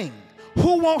good thing.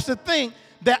 Who wants to think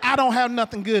that I don't have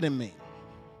nothing good in me?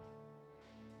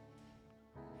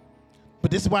 But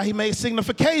this is why he made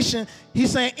signification. He's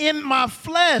saying, in my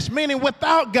flesh, meaning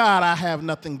without God, I have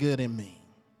nothing good in me.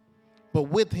 But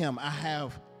with him, I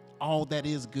have all that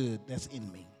is good that's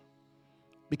in me.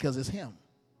 Because it's him.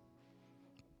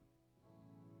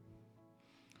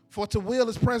 For to will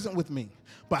is present with me,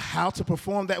 but how to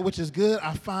perform that which is good,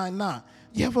 I find not.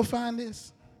 You ever find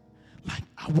this? Like,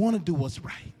 I want to do what's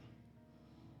right.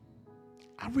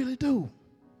 I really do.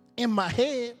 In my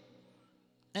head,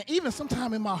 and even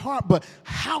sometimes in my heart, but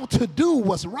how to do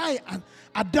what's right,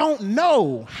 I don't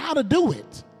know how to do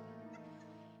it.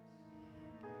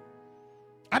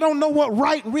 I don't know what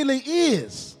right really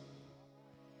is.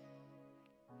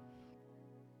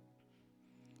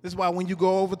 This is why when you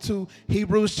go over to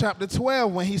Hebrews chapter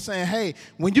 12, when he's saying, hey,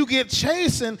 when you get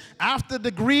chastened after the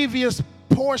grievous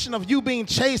portion of you being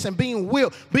chastened, being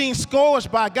whipped, being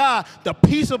scourged by God, the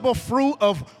peaceable fruit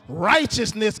of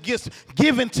righteousness gets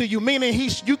given to you, meaning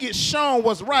you get shown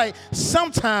what's right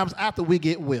sometimes after we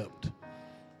get whipped.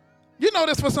 You know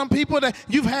this for some people that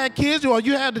you've had kids or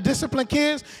you had to discipline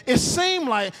kids. It seems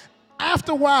like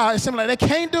after a while, it seems like they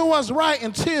can't do what's right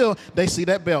until they see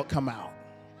that belt come out.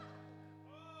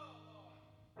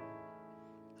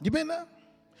 You been there?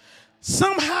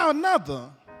 Somehow or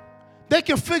another, they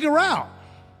can figure out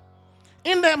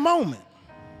in that moment,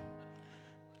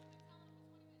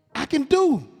 I can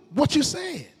do what you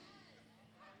said.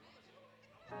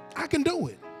 I can do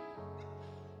it.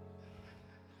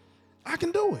 I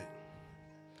can do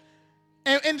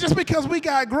it. And just because we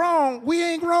got grown, we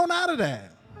ain't grown out of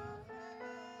that.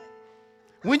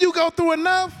 When you go through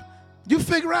enough, you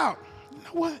figure out, you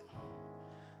know what?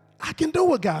 I can do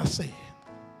what God said.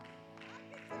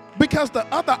 Because the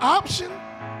other option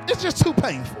is just too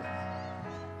painful.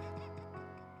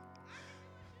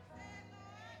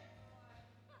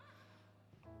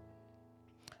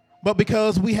 But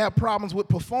because we have problems with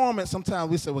performance, sometimes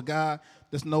we say, well, God,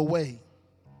 there's no way.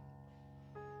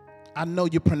 I know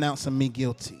you're pronouncing me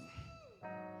guilty.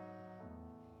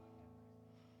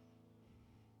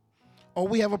 Or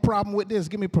we have a problem with this.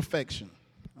 Give me perfection.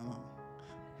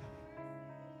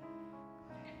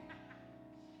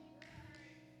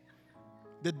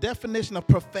 The definition of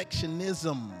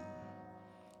perfectionism.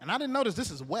 And I didn't notice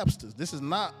this is Webster's. This is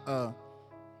not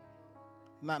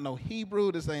no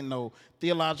Hebrew. This ain't no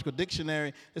theological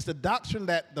dictionary. It's the doctrine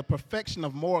that the perfection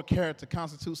of moral character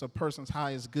constitutes a person's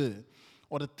highest good.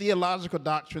 Or the theological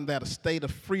doctrine that a state of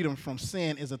freedom from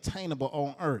sin is attainable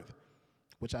on earth,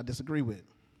 which I disagree with.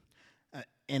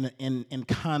 In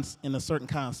a certain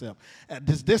concept.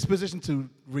 This disposition to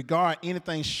regard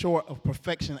anything short of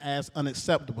perfection as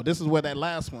unacceptable. This is where that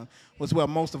last one was where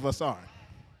most of us are.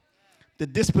 The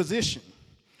disposition.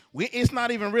 It's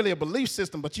not even really a belief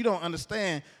system, but you don't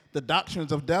understand the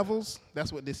doctrines of devils,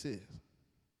 that's what this is.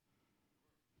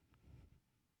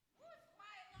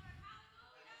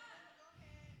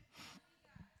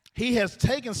 He has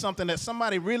taken something that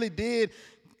somebody really did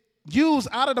use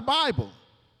out of the Bible.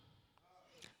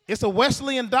 It's a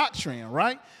Wesleyan doctrine,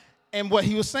 right? And what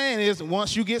he was saying is,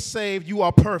 once you get saved, you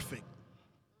are perfect.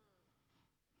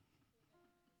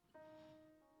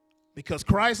 Because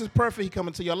Christ is perfect, he come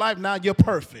into your life, now you're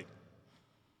perfect.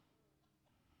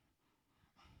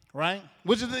 Right?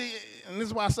 Which is and this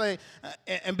is why I say,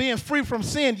 and being free from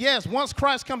sin, yes, once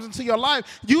Christ comes into your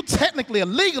life, you technically are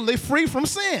legally free from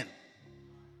sin.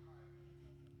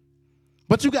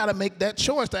 But you got to make that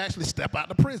choice to actually step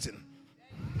out of prison.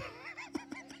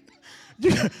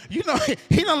 you know,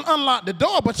 he done unlocked the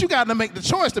door, but you got to make the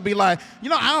choice to be like, I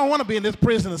don't want to be in this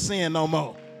prison of sin no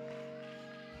more.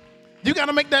 You got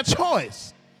to make that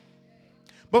choice.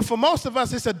 But for most of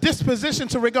us, it's a disposition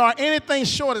to regard anything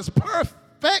short as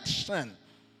perfection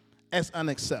as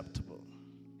unacceptable.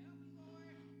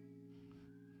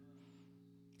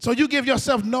 So you give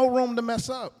yourself no room to mess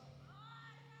up.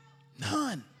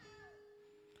 None.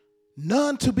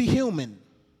 None to be human.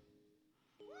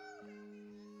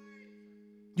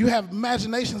 You have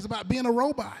imaginations about being a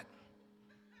robot.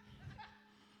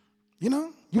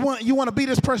 You want to be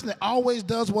this person that always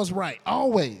does what's right.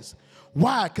 Always.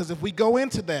 Why? Because if we go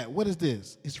into that, what is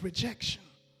this? It's rejection.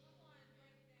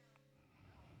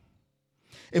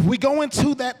 If we go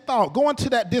into that thought, go into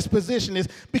that disposition, is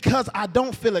because I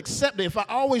don't feel accepted. If I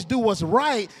always do what's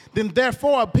right, then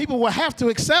therefore people will have to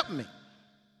accept me.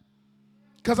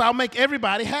 Because I'll make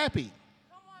everybody happy.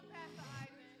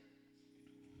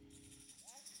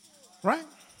 Right?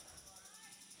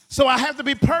 So I have to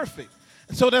be perfect.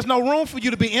 So there's no room for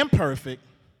you to be imperfect.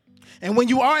 And when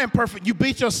you are imperfect, you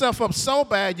beat yourself up so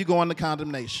bad you go into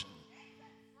condemnation.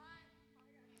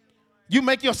 You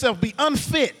make yourself be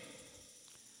unfit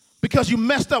because you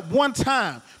messed up one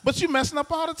time. But you're messing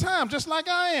up all the time, just like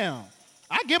I am.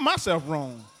 I get myself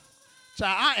wrong.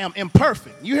 Child, I am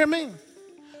imperfect. You hear me?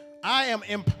 I am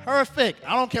imperfect.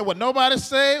 I don't care what nobody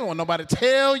say or nobody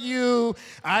tell you.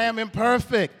 I am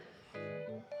imperfect.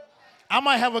 I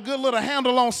might have a good little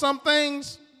handle on some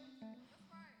things,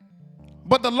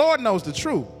 but the Lord knows the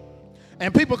truth.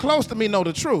 And people close to me know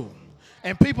the truth.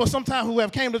 And people sometimes who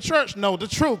have came to church know the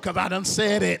truth because I done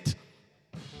said it.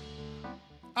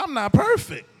 I'm not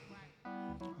perfect.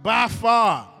 By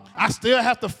far. I still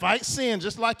have to fight sin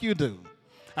just like you do.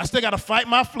 I still got to fight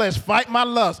my flesh, fight my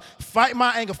lust, fight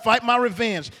my anger, fight my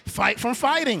revenge, fight from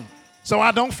fighting so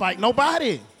I don't fight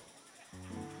nobody.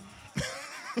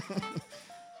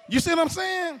 You see what I'm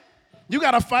saying? You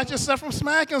got to fight yourself from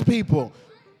smacking people,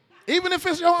 even if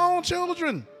it's your own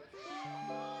children.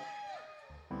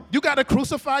 You got to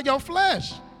crucify your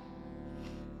flesh.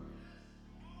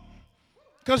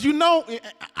 Because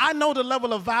I know the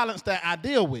level of violence that I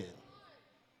deal with.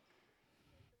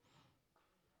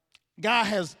 God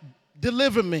has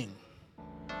delivered me.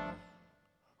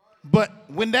 But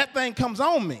when that thing comes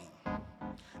on me,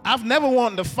 I've never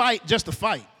wanted to fight just to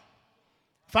fight.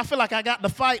 If I feel like I got to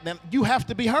fight, then you have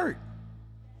to be hurt.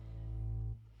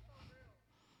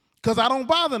 Because I don't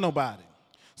bother nobody.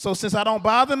 So since I don't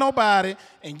bother nobody,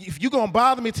 and if you're going to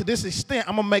bother me to this extent,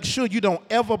 I'm going to make sure you don't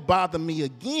ever bother me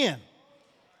again.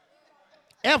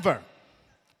 Ever.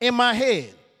 In my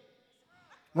head.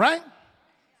 Right?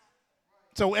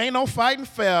 So ain't no fighting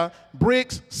fair.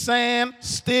 Bricks, sand,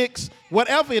 sticks,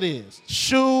 whatever it is.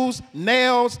 Shoes,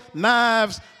 nails,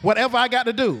 knives, whatever I got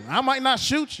to do. I might not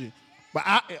shoot you,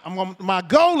 but my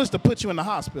goal is to put you in the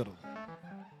hospital.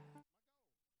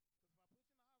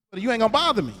 But you ain't going to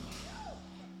bother me.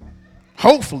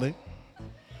 Hopefully.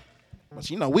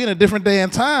 But we're in a different day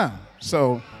and time.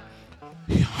 So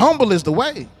humble is the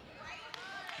way.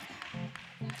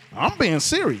 I'm being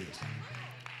serious.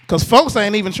 Because folks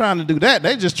ain't even trying to do that.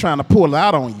 They just trying to pull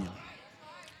out on you.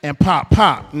 And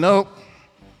pop. Nope.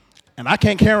 And I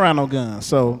can't carry around no gun,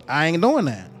 so I ain't doing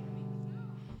that.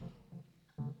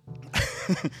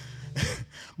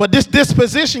 But this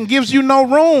disposition gives you no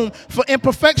room for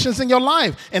imperfections in your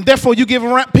life. And therefore you give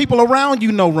people around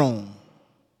you no room.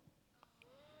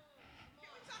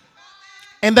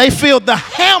 And they feel the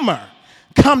hammer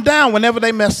come down whenever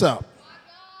they mess up.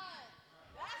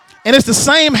 And it's the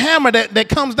same hammer that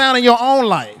comes down in your own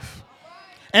life.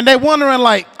 And they're wondering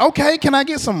like, okay, can I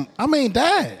get some,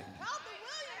 Dad.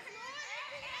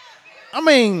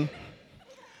 Do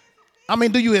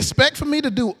you expect for me to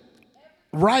do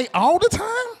right all the time?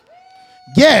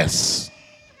 Yes.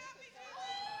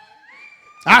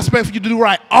 I expect for you to do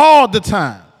right all the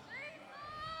time.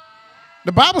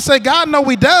 The Bible says God know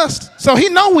we dust, so he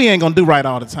know we ain't going to do right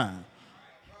all the time.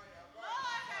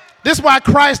 This is why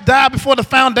Christ died before the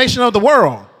foundation of the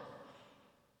world.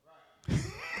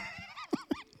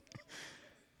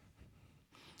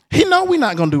 He knew we're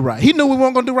not going to do right. He knew we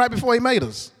weren't going to do right before he made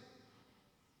us.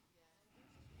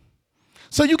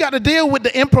 So you got to deal with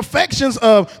the imperfections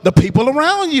of the people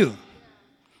around you,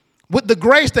 with the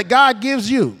grace that God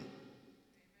gives you.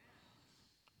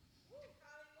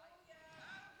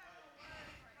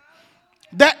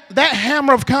 That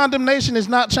hammer of condemnation is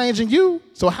not changing you.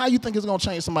 So how you think it's going to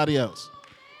change somebody else?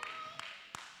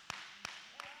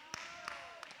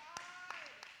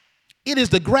 It is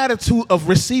the gratitude of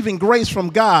receiving grace from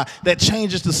God that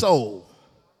changes the soul.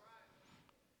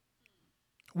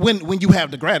 When you have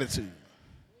the gratitude.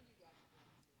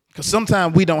 Because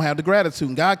sometimes we don't have the gratitude.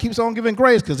 And God keeps on giving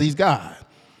grace because he's God.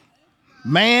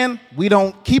 Man, we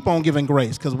don't keep on giving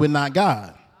grace because we're not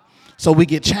God. So we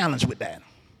get challenged with that.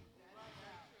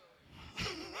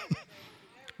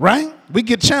 Right? We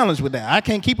get challenged with that. I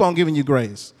can't keep on giving you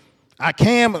grace. I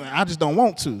can, but I just don't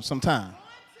want to sometimes.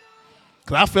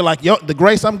 Because I feel like the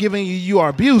grace I'm giving you, you are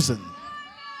abusing.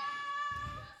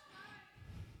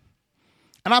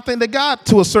 And I think that God,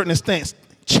 to a certain extent,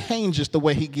 changes the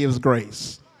way he gives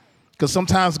grace. Because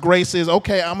sometimes grace is,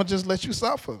 okay, I'm going to just let you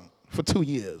suffer for 2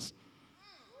 years.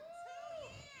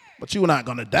 But you're not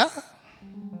going to die.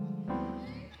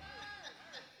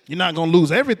 You're not going to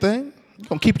lose everything. You're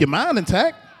going to keep your mind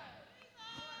intact.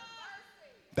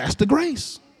 That's the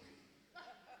grace.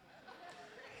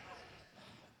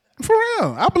 For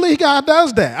real. I believe God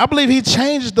does that. I believe he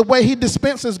changes the way he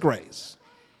dispenses grace.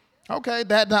 Okay,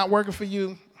 that not working for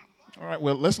you. All right,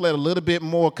 well, let's let a little bit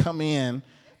more come in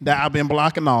that I've been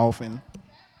blocking off. And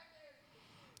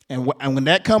when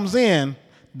that comes in,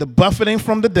 the buffeting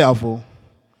from the devil,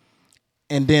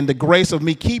 and then the grace of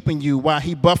me keeping you while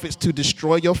he buffets to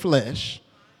destroy your flesh,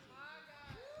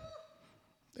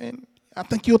 and I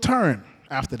think you'll turn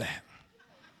after that.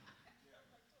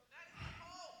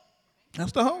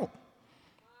 That's the hope.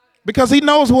 Because he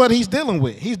knows what he's dealing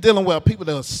with. He's dealing with people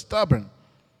that are stubborn,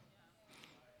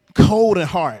 cold in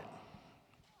heart,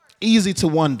 easy to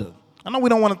wonder. I know we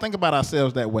don't want to think about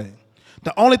ourselves that way.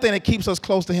 The only thing that keeps us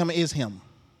close to him is him.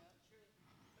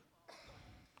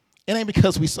 It ain't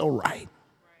because we're so right.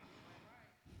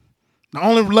 The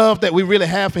only love that we really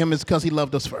have for him is because he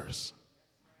loved us first.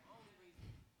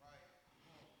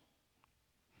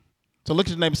 So look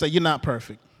at your neighbor and say, you're not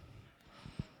perfect.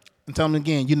 And tell him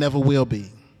again, you never will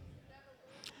be.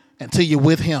 Until you're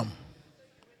with him.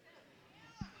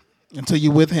 Until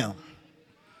you're with him.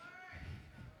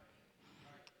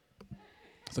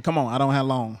 So come on, I don't have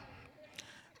long.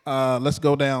 Let's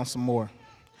go down some more.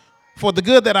 For the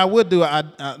good that I would do,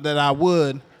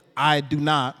 I do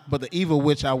not. But the evil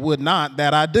which I would not,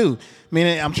 that I do.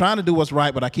 Meaning I'm trying to do what's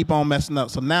right, but I keep on messing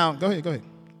up. So now, go ahead.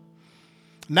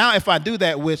 Now if I do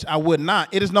that which I would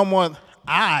not, it is no more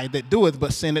I that doeth,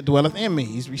 but sin that dwelleth in me.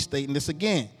 He's restating this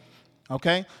again.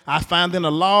 Okay? I find in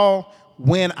the law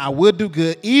when I would do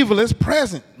good, evil is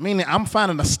present. Meaning I'm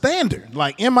finding a standard,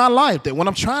 like in my life, that when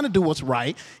I'm trying to do what's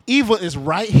right, evil is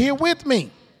right here with me.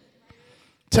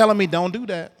 Telling me don't do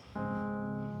that.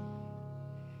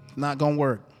 It's not going to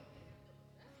work.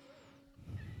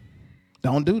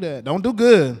 Don't do that. Don't do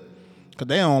good. Because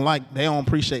they don't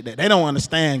appreciate that. They don't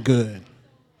understand good.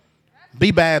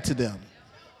 Be bad to them.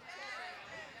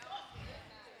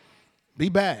 Be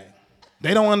bad.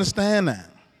 They don't understand that.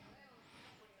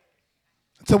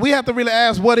 So we have to really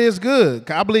ask what is good.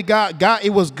 I believe God, it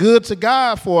was good to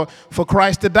God for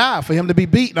Christ to die, for him to be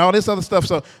beaten, all this other stuff.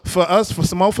 So for us, for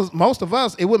most of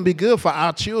us, it wouldn't be good for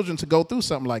our children to go through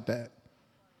something like that.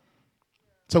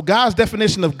 So God's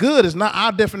definition of good is not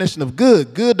our definition of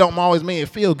good. Good don't always mean it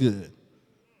feel good.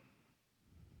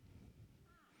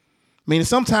 Meaning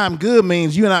sometimes good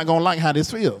means you're not going to like how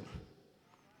this feels.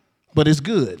 But it's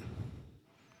good.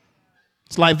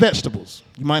 It's like vegetables.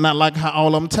 You might not like how all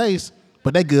of them taste,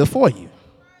 but they're good for you.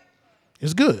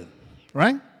 It's good,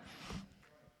 right?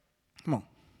 Come on.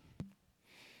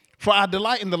 For I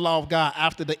delight in the law of God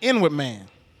after the inward man.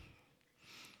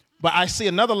 But I see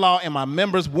another law in my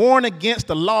members, warring against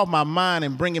the law of my mind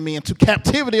and bringing me into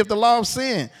captivity of the law of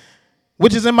sin,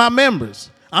 which is in my members.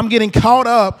 I'm getting caught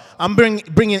up. I'm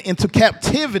bringing into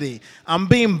captivity. I'm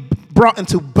being brought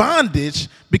into bondage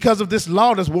because of this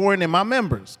law that's warring in my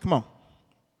members. Come on.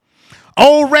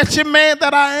 Oh, wretched man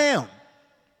that I am.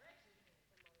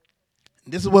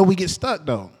 This is where we get stuck,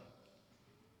 though.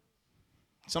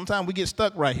 Sometimes we get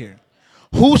stuck right here.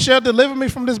 Who shall deliver me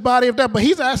from this body of death? But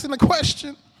he's asking the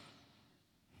question.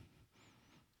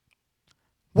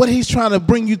 What he's trying to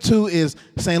bring you to is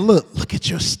saying, look at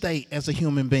your state as a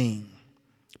human being.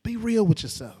 Be real with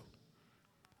yourself.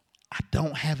 I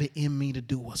don't have it in me to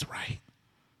do what's right.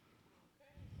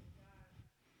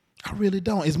 I really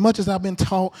don't. As much as I've been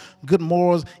taught good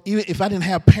morals, even if I didn't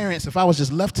have parents, if I was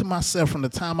just left to myself from the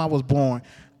time I was born,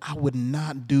 I wouldn't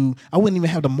even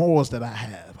have the morals that I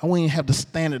have. I wouldn't even have the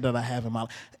standard that I have in my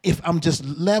life. If I'm just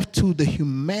left to the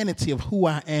humanity of who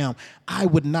I am, I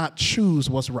would not choose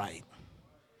what's right.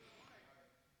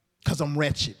 Because I'm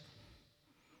wretched,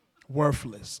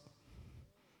 worthless.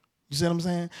 You see what I'm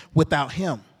saying? Without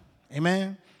him.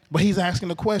 Amen? But he's asking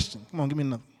the question. Come on, give me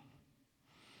another.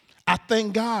 I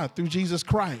thank God through Jesus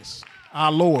Christ,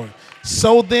 our Lord.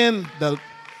 So then,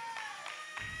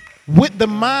 with the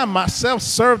mind, myself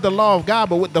serve the law of God,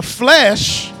 but with the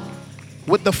flesh,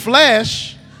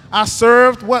 I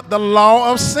served what? The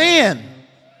law of sin.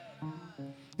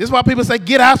 This is why people say,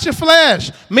 get out your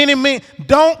flesh. Meaning,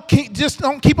 don't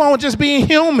keep on just being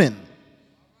human.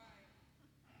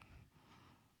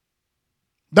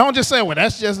 Don't just say, well,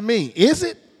 that's just me. Is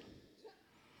it?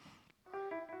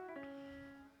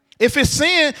 If it's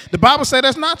sin, the Bible says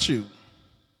that's not you.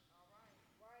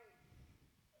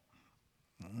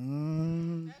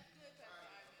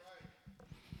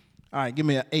 All right, give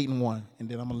me an 8 and 1, and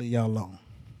then I'm going to leave y'all alone.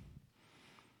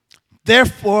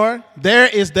 Therefore, there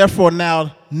is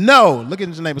now no. Look at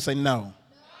your neighbor and say no. No.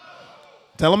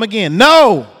 Tell them again,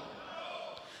 no.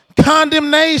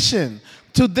 Condemnation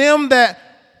to them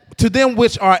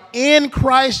which are in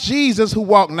Christ Jesus, who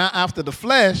walk not after the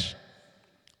flesh,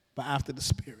 but after the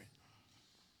Spirit.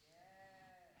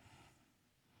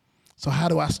 So how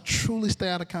do I truly stay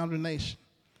out of condemnation?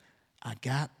 I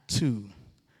got to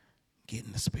get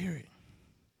in the Spirit.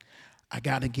 I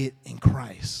got to get in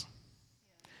Christ.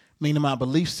 Meaning my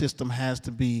belief system has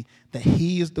to be that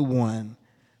he is the one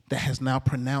that has now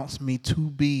pronounced me to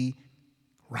be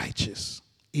righteous,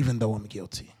 even though I'm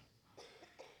guilty.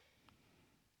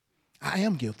 I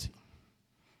am guilty.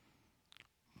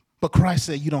 But Christ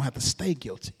said you don't have to stay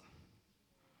guilty.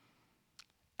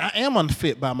 I am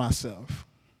unfit by myself.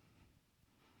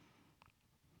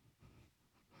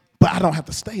 But I don't have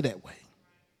to stay that way.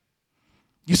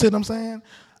 You see what I'm saying?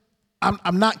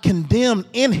 I'm not condemned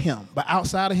in him, but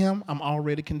outside of him, I'm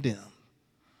already condemned.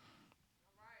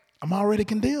 I'm already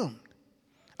condemned.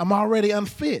 I'm already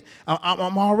unfit.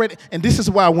 I'm already, and this is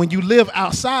why when you live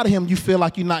outside of him, you feel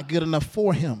like you're not good enough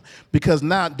for him, because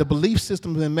now the belief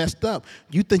system has been messed up.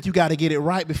 You think you got to get it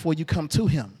right before you come to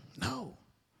him. No.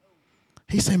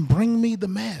 He said, bring me the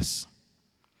mess.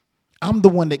 I'm the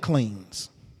one that cleans.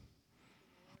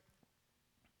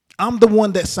 I'm the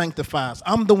one that sanctifies.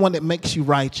 I'm the one that makes you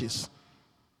righteous.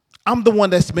 I'm the one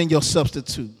that's been your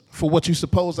substitute for what you're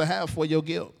supposed to have for your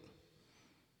guilt.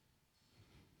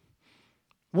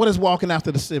 What is walking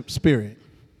after the Spirit?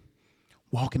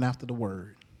 Walking after the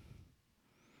Word.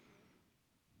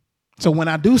 So when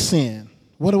I do sin,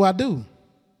 what do?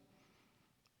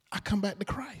 I come back to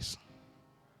Christ.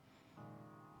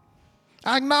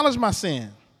 I acknowledge my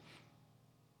sin.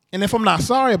 And if I'm not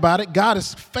sorry about it, God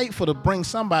is faithful to bring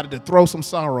somebody to throw some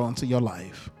sorrow into your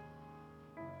life.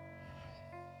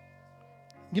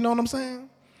 You know what I'm saying?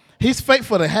 He's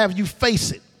faithful to have you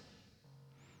face it.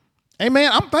 Amen.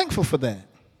 I'm thankful for that.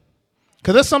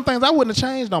 Because there's some things I wouldn't have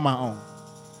changed on my own.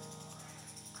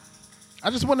 I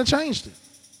just wouldn't have changed it.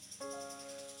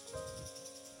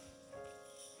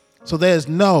 So there's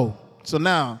no. So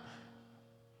now,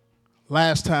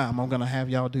 last time I'm going to have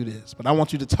y'all do this. But I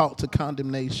want you to talk to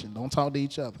condemnation. Don't talk to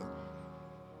each other.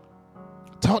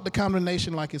 Talk to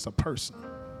condemnation like it's a person.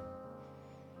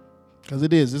 Because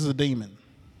it is. This is a demon.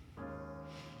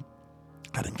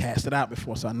 I done cast it out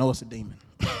before, so I know it's a demon.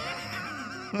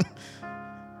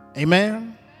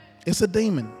 Amen? It's a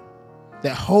demon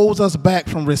that holds us back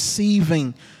from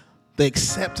receiving the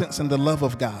acceptance and the love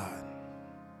of God.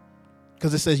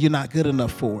 Because it says you're not good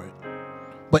enough for it.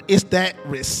 But it's that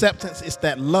acceptance, it's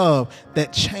that love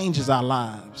that changes our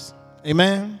lives.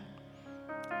 Amen?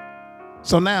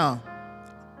 So now,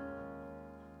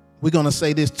 we're going to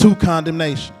say this to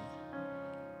condemnation.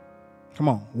 Come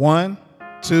on. 1,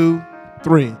 2,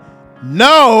 3.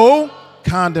 No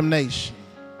condemnation.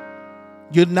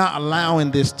 You're not allowing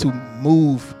this to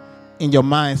move in your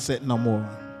mindset no more.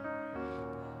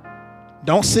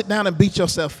 Don't sit down and beat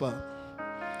yourself up.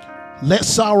 Let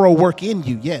sorrow work in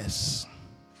you, yes.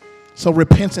 So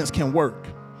repentance can work.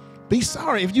 Be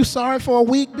sorry. If you're sorry for a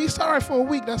week, be sorry for a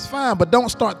week. That's fine. But don't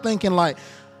start thinking like,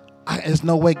 there's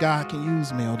no way God can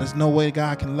use me, or there's no way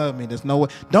God can love me. There's no way.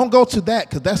 Don't go to that,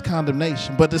 because that's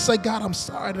condemnation. But to say, God, I'm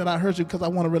sorry that I hurt you because I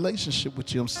want a relationship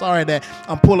with you. I'm sorry that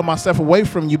I'm pulling myself away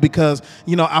from you because,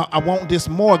 I want this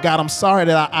more. God, I'm sorry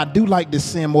that I do like this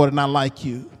sin more than I like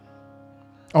you.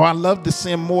 Or I love this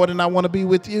sin more than I want to be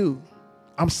with you.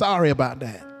 I'm sorry about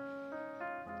that.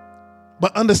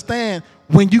 But understand,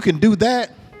 when you can do that,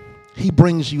 he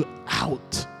brings you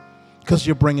out because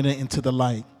you're bringing it into the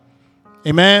light.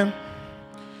 Amen.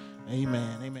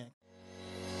 Amen.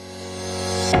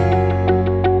 Amen.